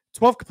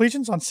 12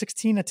 completions on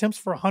 16 attempts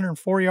for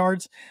 104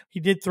 yards. He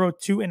did throw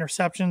 2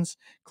 interceptions,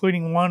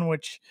 including one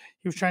which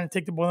he was trying to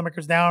take the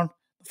Boilermakers down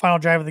the final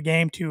drive of the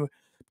game to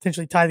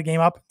potentially tie the game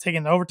up,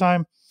 taking the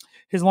overtime.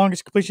 His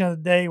longest completion of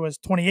the day was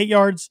 28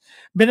 yards.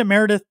 Bennett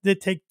Meredith did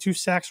take 2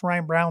 sacks.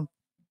 Ryan Brown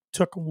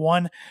took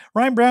 1.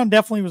 Ryan Brown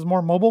definitely was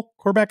more mobile,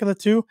 quarterback of the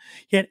two.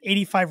 He had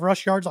 85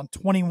 rush yards on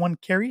 21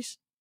 carries.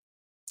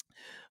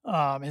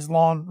 His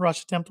long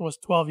rush attempt was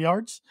 12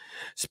 yards.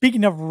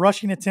 Speaking of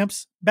rushing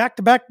attempts,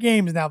 back-to-back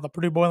games now, the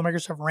Purdue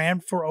Boilermakers have ran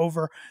for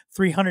over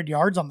 300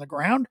 yards on the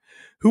ground.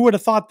 Who would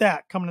have thought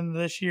that coming into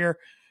this year?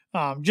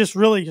 Just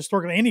really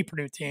historically, any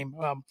Purdue team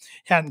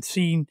hadn't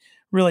seen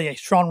really a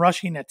strong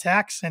rushing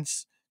attack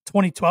since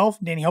 2012,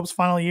 Danny Hope's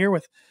final year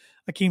with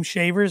Akeem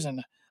Shavers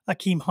and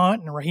Akeem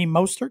Hunt and Raheem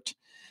Mostert.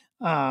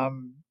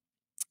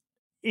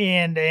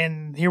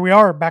 And here we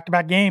are,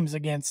 back-to-back games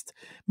against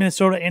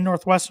Minnesota and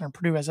Northwestern.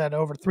 Purdue has had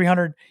over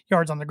 300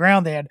 yards on the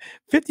ground. They had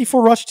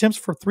 54 rush attempts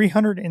for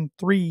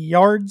 303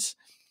 yards,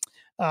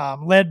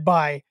 led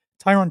by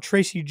Tyron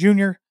Tracy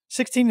Jr.,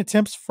 16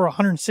 attempts for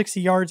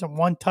 160 yards and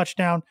 1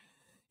 touchdown.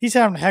 He's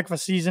having a heck of a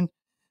season.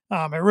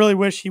 I really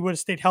wish he would have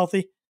stayed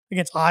healthy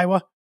against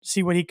Iowa to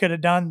see what he could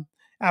have done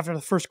after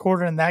the first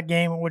quarter in that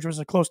game, which was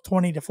a close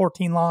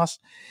 20-14 loss.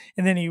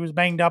 And then he was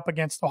banged up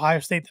against Ohio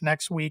State the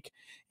next week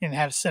and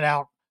had to sit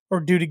out, or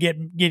due to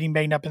getting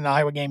banged up in the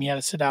Iowa game, he had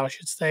to sit out, I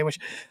should say, which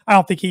I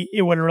don't think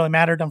it would have really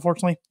mattered,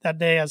 unfortunately, that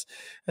day as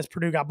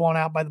Purdue got blown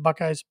out by the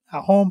Buckeyes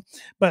at home.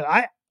 But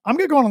I'm going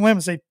to go on a limb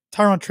and say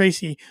Tyron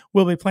Tracy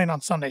will be playing on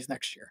Sundays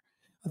next year.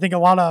 I think a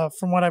lot of,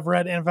 from what I've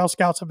read, NFL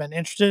scouts have been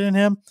interested in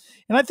him.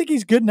 And I think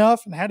he's good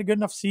enough and had a good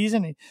enough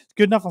season. He's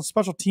good enough on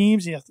special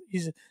teams.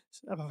 He's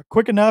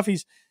quick enough.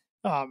 He's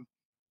got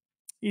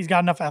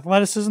enough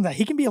athleticism that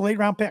he can be a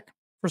late-round pick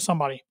for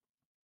somebody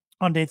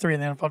on day 3 of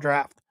the NFL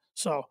draft.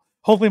 So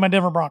hopefully my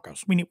Denver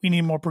Broncos. We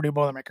need more Purdue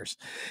Boilermakers.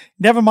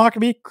 Devin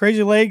Mockabee,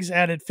 crazy legs,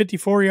 added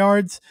 54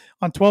 yards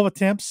on 12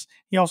 attempts.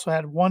 He also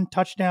had 1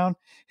 touchdown.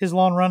 His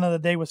long run of the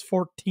day was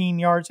 14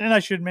 yards. And I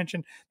should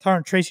mention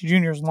Tyron Tracy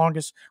Jr.'s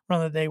longest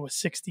run of the day was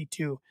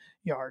 62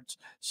 yards.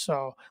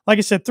 So, like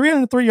I said,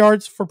 303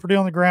 yards for Purdue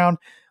on the ground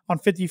on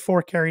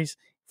 54 carries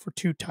for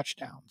 2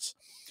 touchdowns.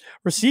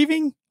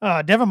 Receiving,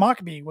 Devin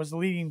Mockabee was the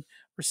leading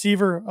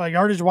receiver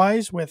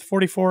yardage-wise with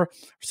 44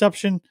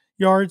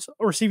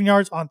 receiving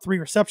yards on 3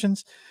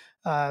 receptions.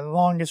 The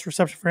longest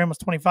reception for him was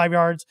 25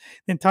 yards.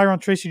 Then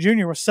Tyron Tracy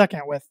Jr. was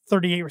second with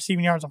 38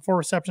 receiving yards on 4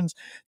 receptions.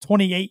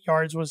 28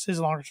 yards was his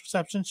longest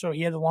reception, so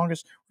he had the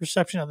longest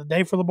reception of the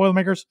day for the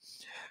Boilermakers.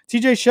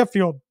 TJ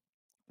Sheffield,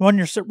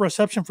 1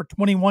 reception for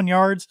 21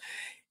 yards,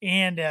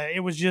 and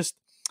it was just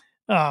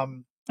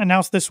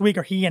announced this week,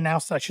 or he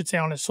announced, I should say,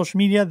 on his social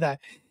media that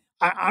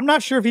I'm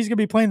not sure if he's going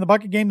to be playing the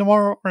bucket game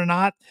tomorrow or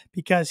not,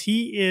 because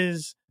he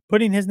is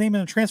putting his name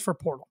in the transfer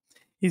portal.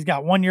 He's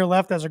got 1 year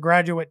left as a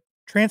graduate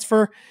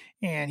transfer,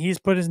 and he's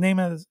put his name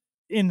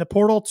in the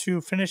portal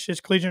to finish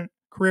his collegiate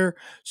career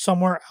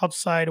somewhere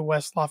outside of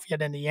West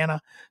Lafayette,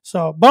 Indiana.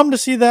 So bummed to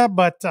see that,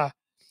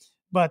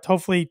 but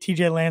hopefully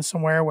TJ lands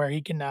somewhere where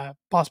he can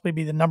possibly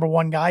be the number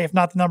 1 guy, if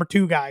not the number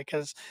 2 guy,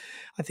 because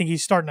I think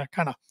he's starting to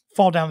kind of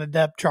fall down the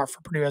depth chart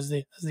for Purdue as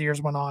the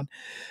years went on.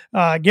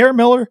 Garrett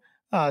Miller,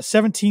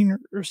 17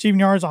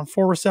 receiving yards on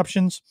 4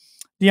 receptions.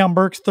 Deion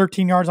Burks,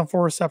 13 yards on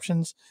 4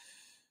 receptions.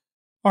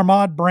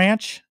 Armand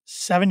Branch,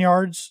 7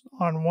 yards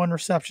on 1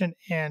 reception.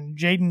 And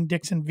Jaden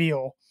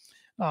Dixon-Veal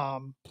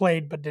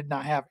played but did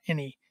not have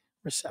any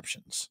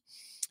receptions.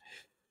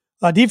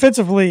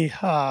 Defensively,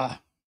 stop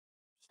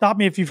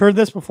me if you've heard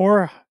this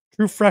before.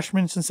 True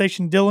freshman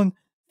sensation Dylan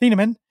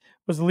Thieneman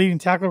was the leading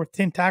tackler with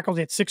 10 tackles.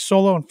 He had 6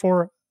 solo and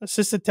 4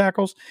 assisted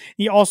tackles.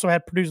 He also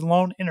had Purdue's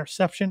lone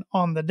interception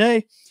on the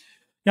day.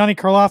 Yanni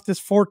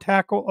Karlaftis,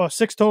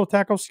 6 total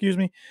tackles,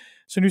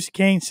 Sanusi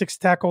Kane, 6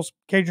 tackles.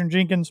 Kadrian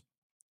Jenkins,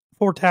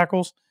 4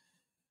 tackles.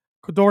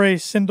 Kodore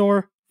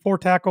Sindor, 4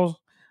 tackles.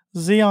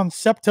 Zion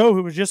Septo,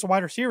 who was just a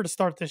wide receiver to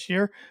start this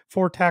year,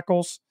 3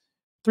 tackles,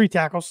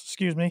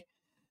 excuse me.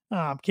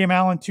 Cam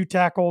Allen, 2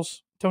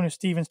 tackles. Tony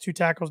Stevens, 2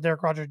 tackles.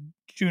 Derek Rogers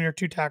Jr.,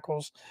 2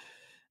 tackles.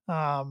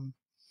 So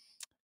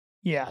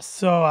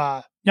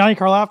Yanni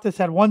Karlaftis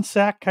had 1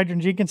 sack. Kydron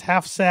Jenkins,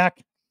 half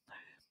sack.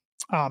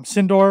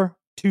 Sindor,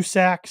 2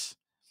 sacks.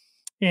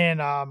 And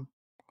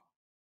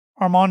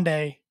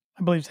Armande,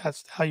 I believe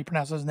that's how you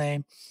pronounce his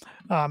name.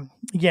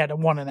 He had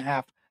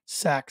 1.5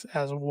 sacks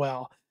as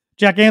well.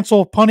 Jack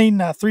Ansel punting,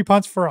 3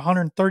 punts for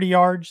 130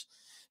 yards.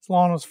 His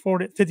long was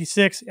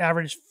 56,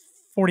 averaged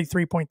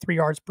 43.3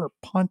 yards per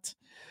punt.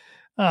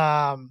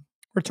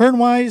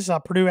 Return-wise,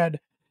 Purdue had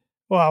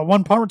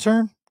 1 punt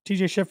return,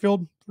 TJ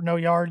Sheffield, for no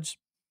yards.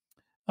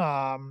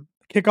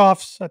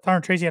 Kickoffs,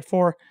 Tyron Tracy had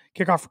 4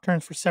 kickoff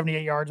returns for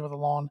 78 yards, with a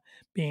long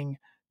being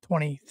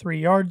 23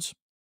 yards.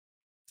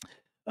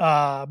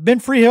 Ben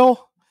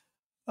Freehill,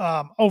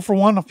 0 for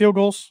 1 on field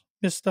goals,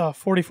 missed a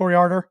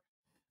 44-yarder.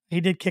 He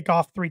did kick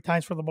off 3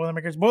 times for the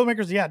Boilermakers.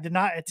 Boilermakers, did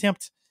not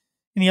attempt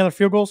any other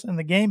field goals in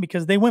the game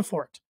because they went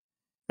for it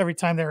every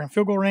time they were in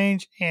field goal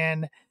range,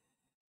 and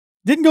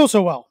didn't go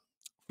so well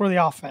for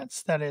the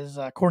offense that is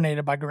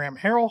coordinated by Graham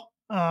Harrell.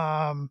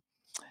 I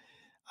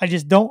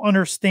just don't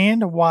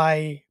understand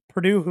why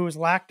Purdue, who is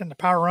lacked in the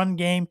power run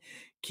game,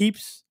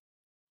 keeps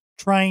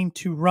trying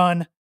to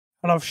run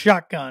out of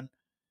shotgun.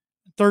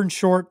 3rd and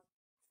short,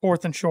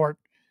 4th and short.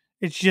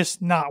 It's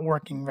just not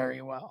working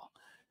very well.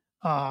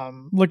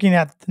 Looking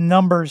at the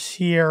numbers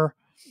here,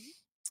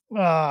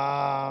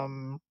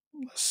 let's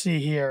see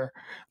here.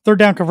 3rd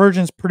down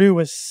conversions, Purdue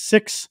was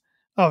 6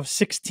 of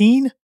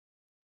 16.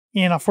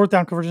 And on 4th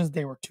down conversions,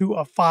 they were 2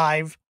 of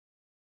 5.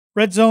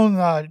 Red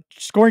zone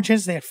scoring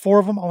chances, they had 4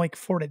 of them, only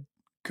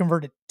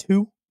converted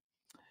 2.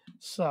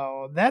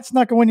 So that's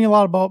not going to win you a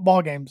lot of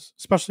ball games,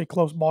 especially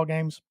close ball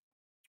games.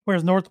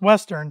 Whereas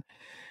Northwestern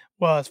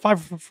was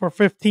 5 for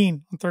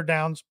 15 on 3rd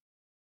downs.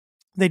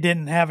 They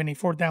didn't have any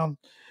 4th down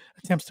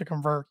attempts to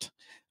convert,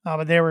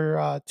 but they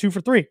were 2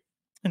 for 3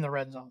 in the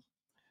red zone.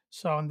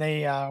 So and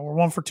they were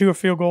 1 for 2 of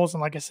field goals,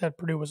 and like I said,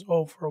 Purdue was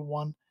 0 for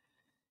 1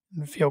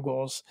 in field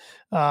goals.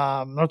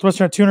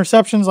 Northwestern had 2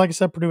 interceptions. Like I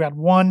said, Purdue had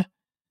 1.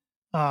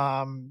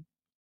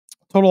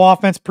 Total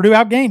offense, Purdue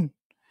outgained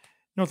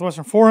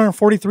Northwestern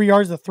 443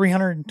 yards to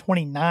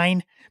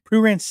 329.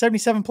 Purdue ran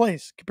 77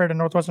 plays compared to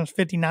Northwestern's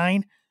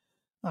 59.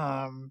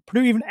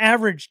 Purdue even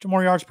averaged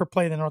more yards per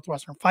play than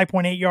Northwestern,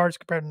 5.8 yards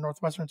compared to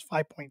Northwestern's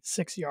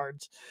 5.6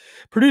 yards.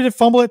 Purdue did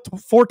fumble it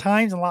 4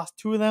 times and lost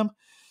 2 of them.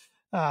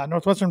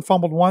 Northwestern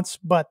fumbled once,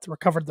 but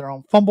recovered their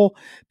own fumble.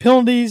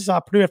 Penalties,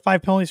 Purdue had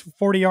 5 penalties for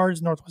 40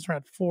 yards. Northwestern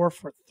had 4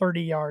 for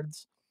 30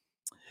 yards.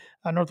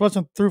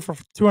 Northwestern threw for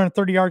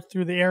 230 yards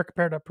through the air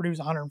compared to Purdue's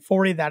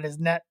 140. That is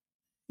net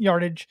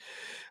yardage.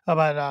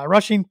 But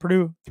rushing,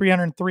 Purdue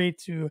 303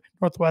 to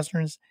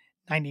Northwestern's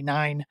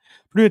 99.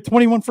 Purdue had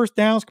 21 first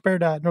downs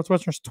compared to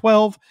Northwestern's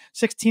 12.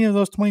 16 of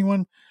those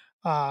 21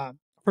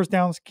 first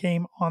downs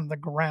came on the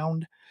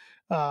ground.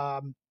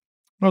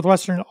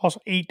 Northwestern also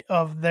 8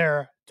 of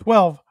their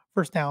 12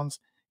 first downs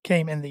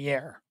came in the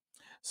air.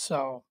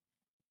 So,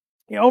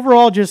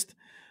 overall, just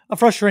a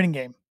frustrating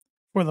game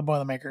for the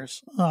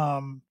Boilermakers.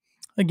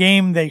 A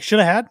game they should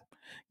have had.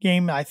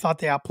 Game I thought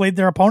they outplayed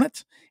their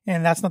opponent,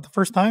 and that's not the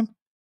first time.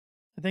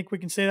 I think we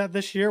can say that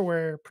this year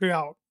where Purdue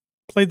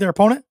outplayed their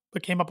opponent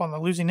but came up on the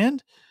losing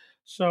end.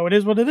 So it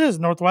is what it is.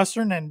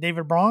 Northwestern and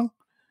David Brong,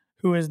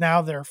 who is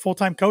now their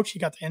full-time coach, he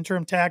got the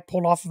interim tag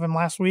pulled off of him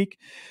last week.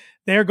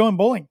 They are going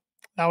bowling.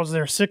 That was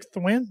their 6th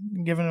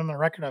win, giving them a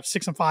record of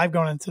 6-5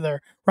 going into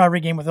their rivalry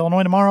game with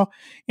Illinois tomorrow.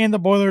 And the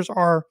Boilers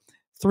are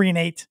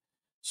 3-8.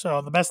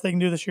 So the best they can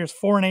do this year is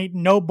 4-8,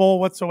 no bowl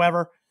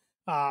whatsoever.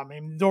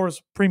 The door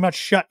was pretty much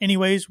shut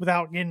anyways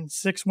without getting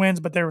 6 wins,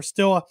 but there was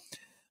still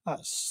a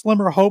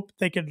slimmer hope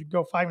they could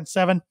go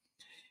 5-7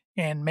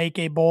 and make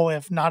a bowl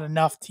if not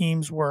enough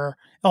teams were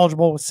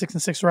eligible with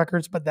 6-6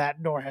 records. But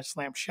that door has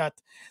slammed shut.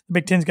 The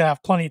Big Ten's gonna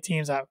have plenty of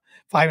teams at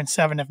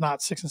 5-7, if not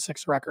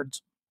 6-6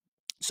 records.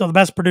 So the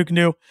best Purdue can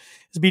do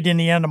is beat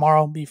Indiana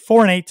tomorrow, be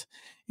 4-8,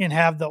 and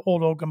have the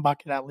Old Oaken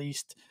Bucket at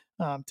least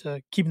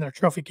to keep in their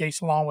trophy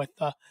case along with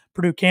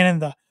Purdue Cannon.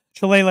 The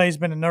Shillelagh has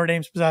been in Notre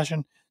Dame's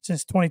possession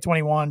since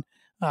 2021,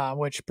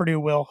 which Purdue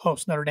will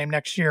host Notre Dame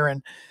next year,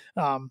 and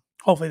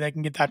hopefully they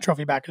can get that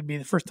trophy back. It'd be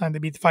the first time they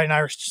beat the Fighting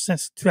Irish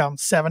since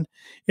 2007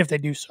 if they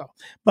do so.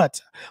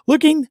 But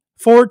looking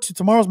forward to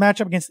tomorrow's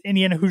matchup against the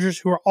Indiana Hoosiers,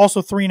 who are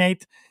also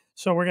 3-8.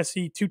 So we're going to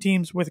see 2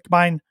 teams with a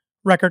combined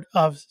record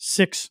of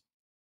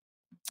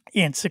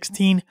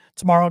 6-16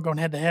 tomorrow going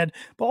head-to-head.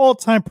 But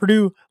all-time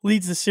Purdue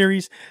leads the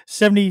series,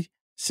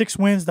 76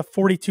 wins to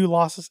 42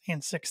 losses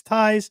and 6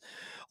 ties.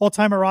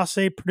 All-time at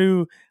Ross-A,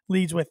 Purdue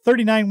leads with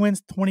 39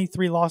 wins,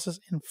 23 losses,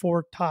 and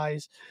 4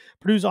 ties.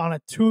 Purdue's on a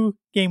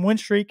 2-game win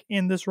streak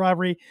in this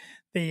rivalry.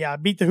 They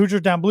beat the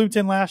Hoosiers down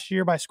Bloomington last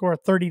year by a score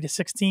of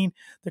 30-16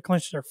 to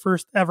clinch their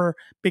first ever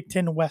Big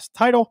Ten West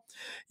title.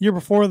 Year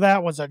before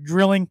that was a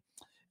drilling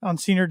on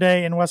Senior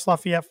Day in West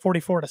Lafayette,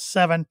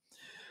 44-7.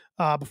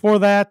 Before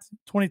that,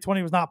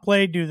 2020 was not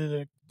played due to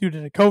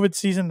the COVID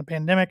season, the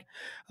pandemic.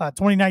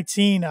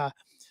 2019,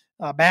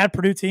 a bad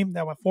Purdue team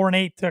that went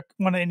 4-8, took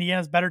one of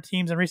Indiana's better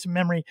teams in recent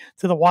memory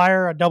to the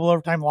wire, a double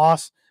overtime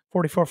loss,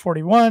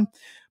 44-41.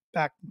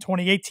 Back in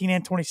 2018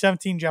 and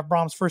 2017, Jeff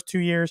Brom's first 2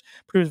 years,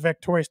 Purdue was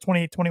victorious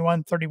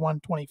 28-21,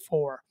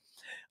 31-24.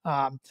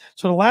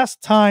 So the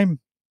last time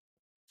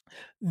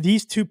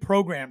these two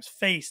programs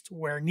faced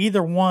where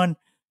neither one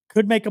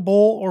could make a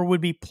bowl or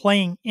would be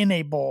playing in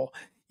a bowl,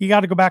 you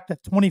got to go back to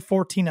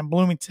 2014 in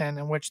Bloomington,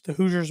 in which the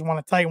Hoosiers won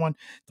a tight one,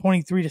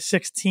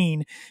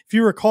 23-16. If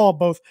you recall,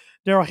 both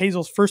Darrell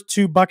Hazel's first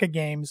two bucket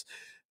games,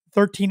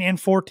 13 and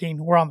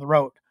 14, were on the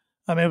road.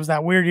 It was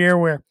that weird year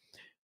where,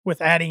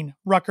 with adding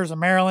Rutgers and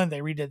Maryland, they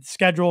redid the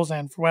schedules,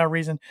 and for whatever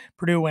reason,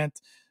 Purdue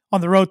went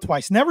on the road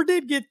twice. Never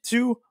did get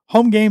two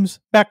home games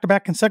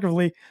back-to-back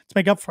consecutively to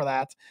make up for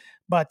that.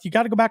 But you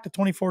got to go back to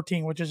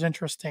 2014, which is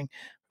interesting,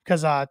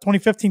 because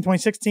 2015,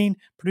 2016,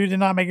 Purdue did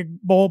not make a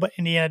bowl, but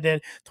Indiana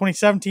did.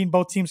 2017,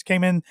 both teams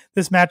came in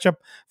this matchup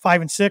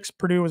 5-6.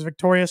 Purdue was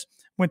victorious,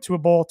 went to a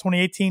bowl.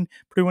 2018,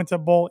 Purdue went to a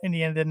bowl.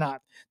 Indiana did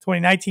not.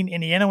 2019,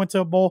 Indiana went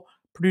to a bowl.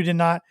 Purdue did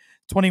not.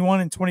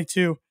 21 and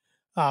 22,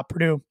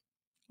 Purdue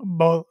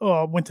both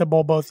went to a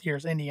bowl both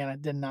years. Indiana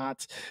did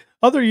not.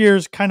 Other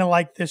years, kind of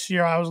like this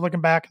year, I was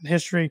looking back in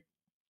history.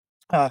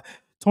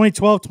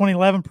 2012,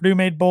 2011, Purdue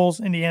made bowls.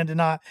 Indiana did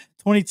not.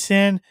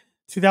 2010,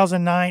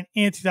 2009,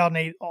 and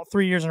 2008, all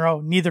 3 years in a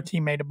row, neither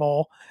team made a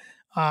bowl.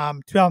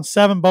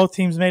 2007, both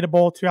teams made a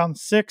bowl.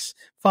 2006,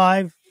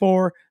 5,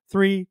 4,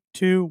 3,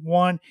 2,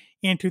 1,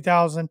 and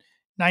 2000,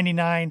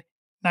 99,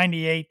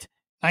 98,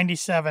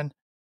 97.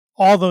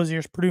 All those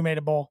years, Purdue made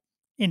a bowl.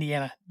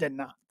 Indiana did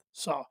not.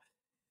 So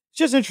it's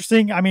just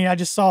interesting. I mean, I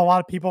just saw a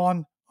lot of people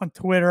on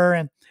Twitter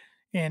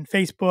and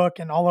Facebook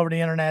and all over the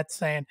internet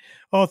saying,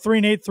 oh,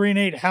 3-8,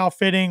 3-8, how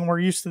fitting. We're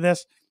used to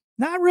this.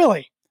 Not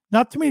really.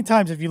 Not too many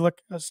times if you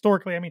look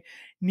historically. I mean,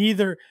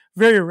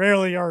 very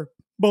rarely are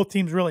both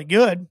teams really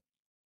good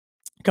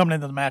coming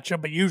into the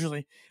matchup, but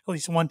usually at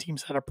least one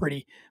team's had a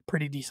pretty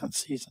decent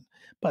season.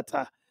 But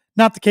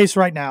not the case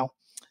right now,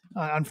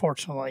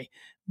 unfortunately.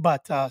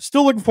 But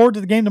still looking forward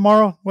to the game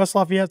tomorrow. West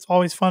Lafayette. It's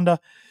always fun to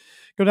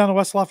go down to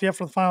West Lafayette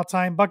for the final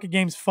time. Bucket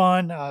game's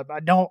fun.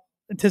 I don't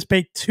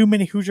anticipate too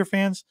many Hoosier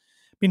fans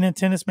being in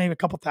attendance, maybe a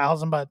couple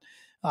thousand, but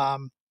not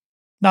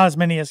as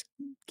many as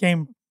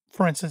came,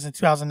 for instance, in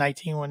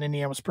 2019 when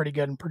Indiana was pretty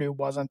good and Purdue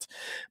wasn't.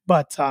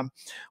 But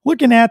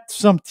looking at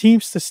some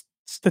team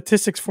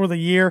statistics for the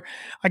year,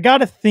 I got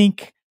to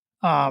think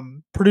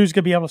Purdue's going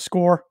to be able to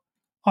score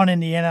on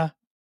Indiana,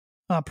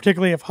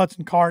 particularly if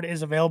Hudson Card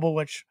is available,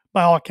 which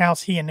by all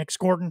accounts, he and Nick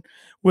Scorton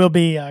will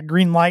be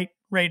green light,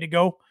 ready to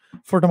go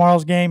for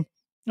tomorrow's game.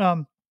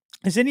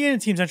 This Indiana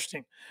team's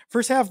interesting.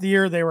 First half of the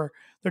year, their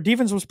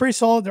defense was pretty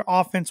solid. Their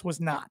offense was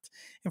not.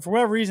 And for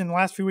whatever reason, the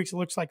last few weeks, it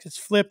looks like it's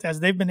flipped as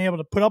they've been able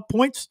to put up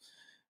points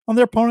on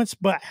their opponents,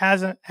 but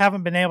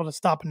haven't been able to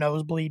stop a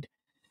nosebleed.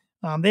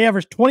 They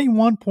averaged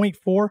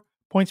 21.4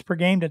 points per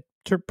game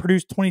to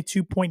produce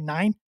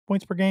 22.9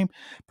 points per game.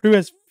 Purdue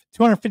has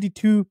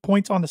 252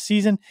 points on the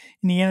season.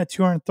 Indiana,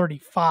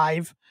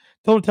 235.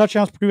 Total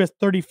touchdowns, Purdue has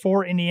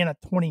 34. Indiana,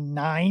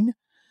 29.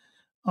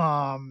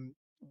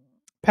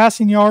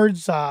 Passing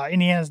yards,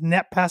 Indiana's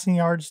net passing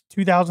yards,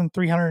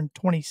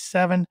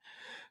 2,327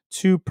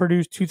 to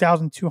Purdue's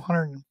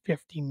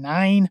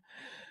 2,259.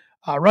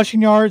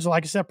 Rushing yards,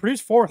 like I said,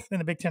 Purdue's fourth in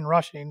the Big Ten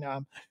rushing.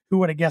 Who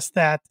would have guessed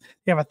that?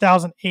 They have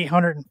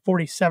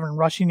 1,847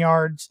 rushing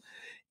yards,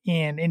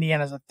 and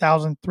Indiana's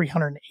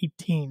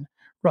 1,318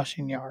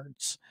 rushing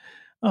yards.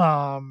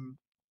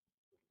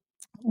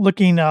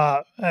 Looking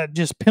at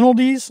just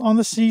penalties on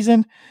the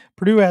season,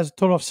 Purdue has a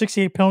total of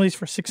 68 penalties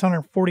for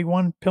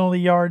 641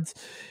 penalty yards.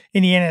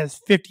 Indiana has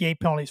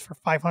 58 penalties for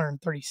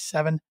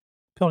 537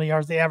 penalty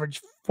yards. They average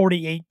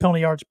 48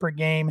 penalty yards per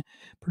game.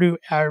 Purdue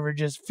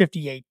averages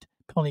 58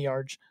 penalty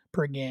yards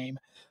per game.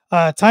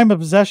 Time of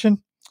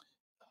possession,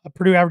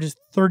 Purdue averages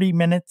 30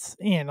 minutes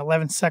and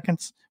 11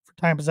 seconds for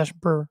time of possession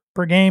per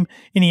game.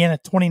 Indiana,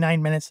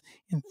 29 minutes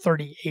and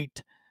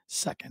 38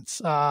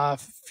 seconds. A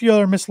few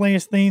other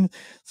miscellaneous things.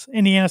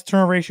 Indiana's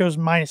turnover ratio is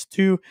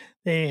 -2.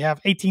 They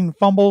have 18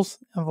 fumbles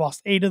and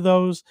lost 8 of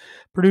those.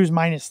 Purdue's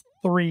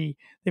 -3.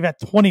 They've had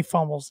 20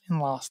 fumbles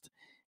and lost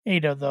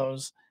 8 of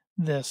those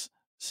this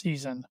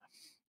season.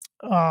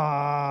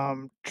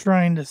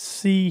 Trying to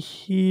see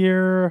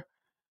here.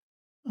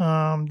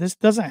 This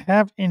doesn't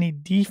have any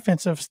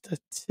defensive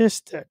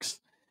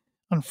statistics,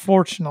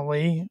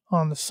 unfortunately,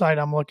 on the site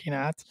I'm looking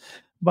at.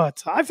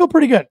 But I feel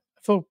pretty good.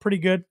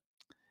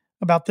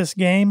 About this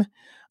game.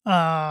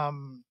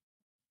 And,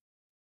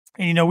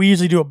 we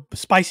usually do a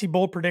spicy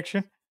bold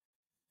prediction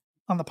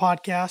on the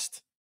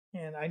podcast.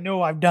 And I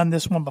know I've done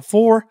this one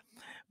before,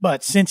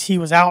 but since he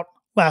was out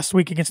last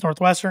week against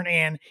Northwestern,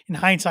 and in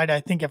hindsight,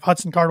 I think if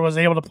Hudson Card was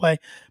able to play,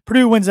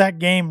 Purdue wins that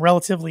game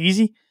relatively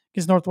easy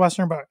against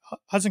Northwestern, but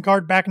Hudson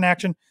Card back in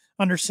action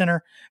under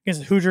center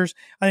against the Hoosiers.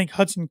 I think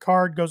Hudson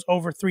Card goes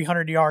over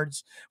 300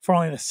 yards for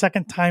only the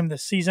second time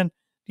this season.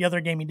 The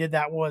other game he did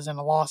that was in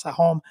a loss at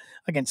home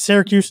against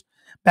Syracuse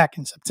back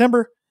in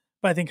September.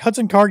 but I think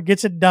Hudson Card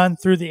gets it done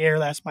through the air.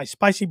 That's my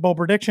spicy bowl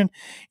prediction.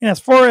 And as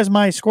far as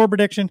my score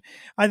prediction,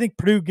 I think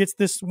Purdue gets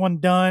this one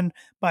done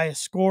by a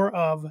score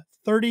of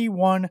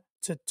 31-20.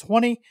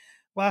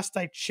 Last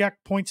I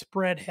checked, point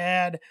spread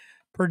had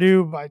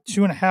Purdue by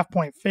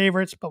 2.5-point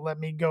favorites, but let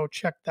me go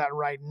check that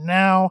right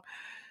now.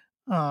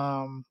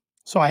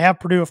 So I have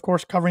Purdue, of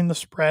course, covering the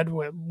spread,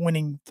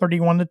 winning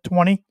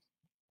 31-20.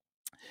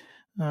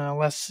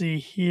 Let's see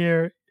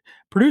here.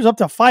 Purdue's up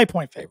to a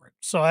 5-point favorite.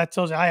 So that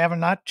tells you I have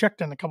not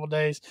checked in a couple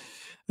days.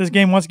 This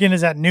game, once again,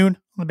 is at noon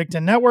on the Big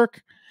Ten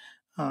Network.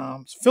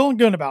 Feeling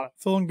good about it.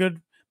 Feeling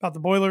good about the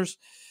Boilers.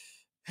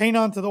 Hanging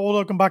on to the Old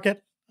Oaken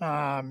Bucket.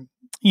 I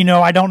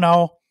don't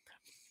know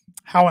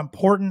how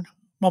important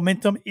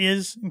momentum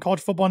is in college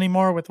football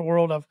anymore with the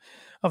world of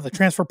the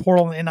transfer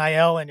portal and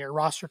NIL and your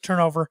roster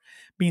turnover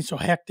being so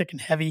hectic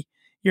and heavy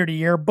year to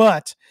year.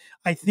 But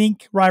I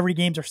think rivalry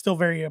games are still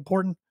very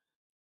important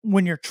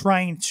when you're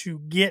trying to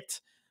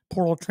get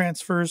portal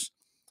transfers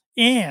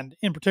and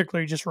in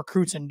particular just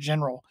recruits in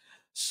general.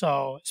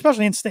 So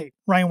especially in state,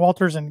 Ryan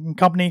Walters and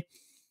company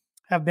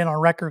have been on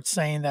record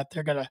saying that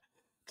they're going to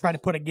try to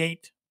put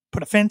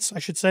a fence, I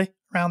should say,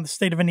 around the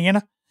state of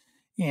Indiana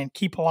and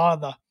keep a lot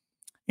of the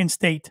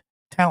in-state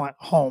talent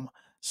home.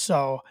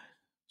 So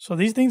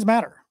these things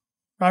matter.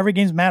 Rivalry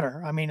games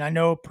matter. I mean, I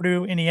know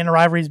Purdue-Indiana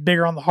rivalry is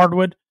bigger on the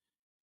hardwood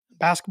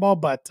basketball,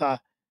 but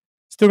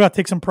still got to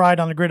take some pride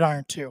on the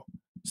gridiron too.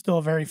 Still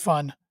a very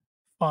fun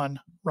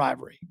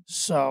rivalry.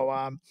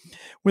 So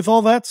with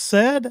all that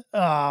said,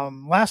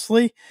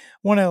 lastly,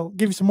 want to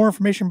give you some more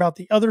information about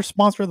the other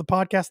sponsor of the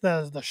podcast,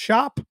 that is The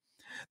Shop.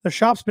 The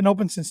Shop's been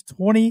open since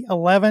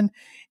 2011,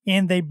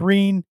 and they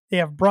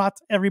have brought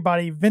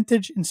everybody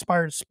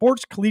vintage-inspired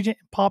sports, collegiate,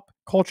 and pop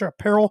culture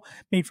apparel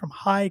made from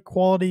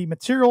high-quality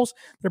materials.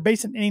 They're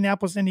based in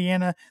Indianapolis,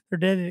 Indiana. Their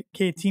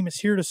dedicated team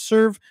is here to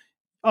serve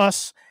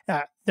us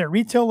at their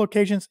retail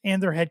locations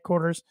and their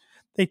headquarters.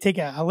 They take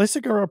a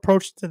holistic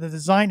approach to the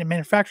design and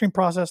manufacturing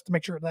process to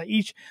make sure that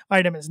each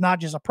item is not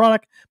just a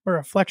product, but a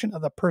reflection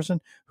of the person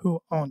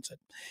who owns it.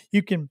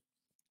 You can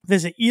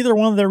visit either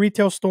one of their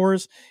retail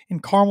stores in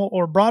Carmel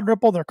or Broad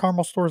Ripple. Their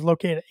Carmel store is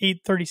located at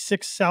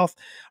 836 South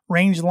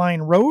Range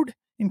Line Road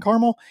in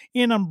Carmel,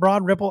 and on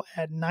Broad Ripple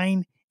at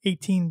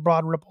 918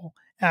 Broad Ripple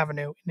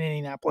Avenue in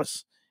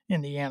Indianapolis,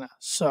 Indiana.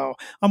 So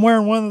I'm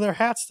wearing one of their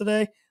hats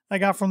today I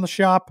got from the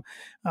shop.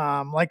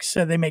 Like I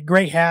said, they make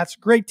great hats,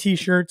 great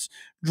t-shirts,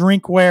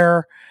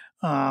 drinkware.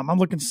 I'm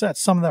looking at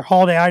some of their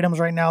holiday items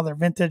right now, their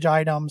vintage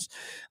items.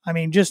 I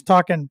mean, just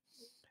talking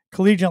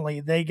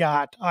collegiately, they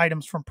got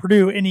items from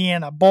Purdue,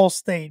 Indiana, Ball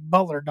State,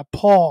 Butler,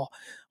 DePaul,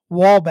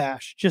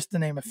 Wabash, just to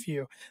name a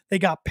few. They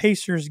got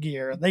Pacers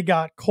gear. They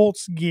got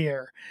Colts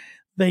gear.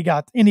 They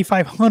got Indy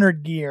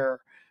 500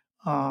 gear.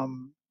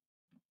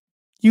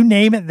 You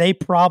name it, they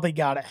probably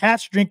got it.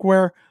 Hats,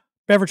 drinkware,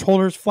 beverage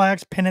holders,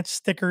 flags, pennants,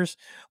 stickers,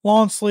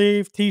 long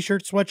sleeve,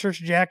 t-shirts,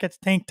 sweatshirts, jackets,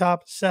 tank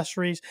tops,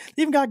 accessories.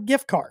 They even got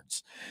gift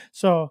cards.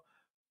 So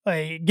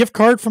a gift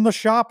card from the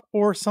shop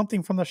or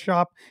something from the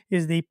shop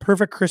is the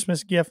perfect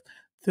Christmas gift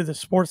to the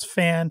sports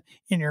fan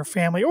in your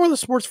family or the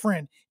sports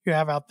friend you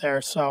have out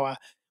there. So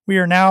we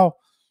are now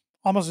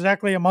almost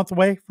exactly a month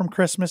away from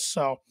Christmas.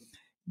 So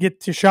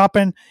get to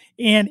shopping.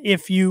 And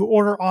if you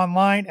order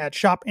online at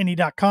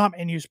shopindy.com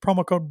and use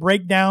promo code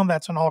BREAKDOWN,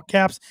 that's in all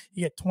caps,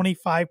 you get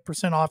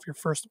 25% off your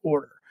first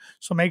order.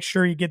 So make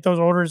sure you get those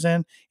orders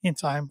in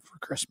time for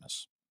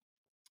Christmas.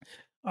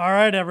 All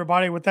right,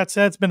 everybody. With that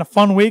said, it's been a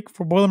fun week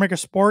for Boilermaker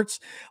Sports.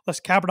 Let's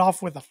cap it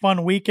off with a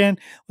fun weekend.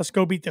 Let's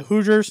go beat the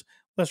Hoosiers.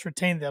 Let's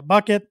retain the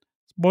bucket.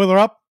 Boiler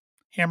up,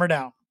 hammer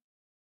down.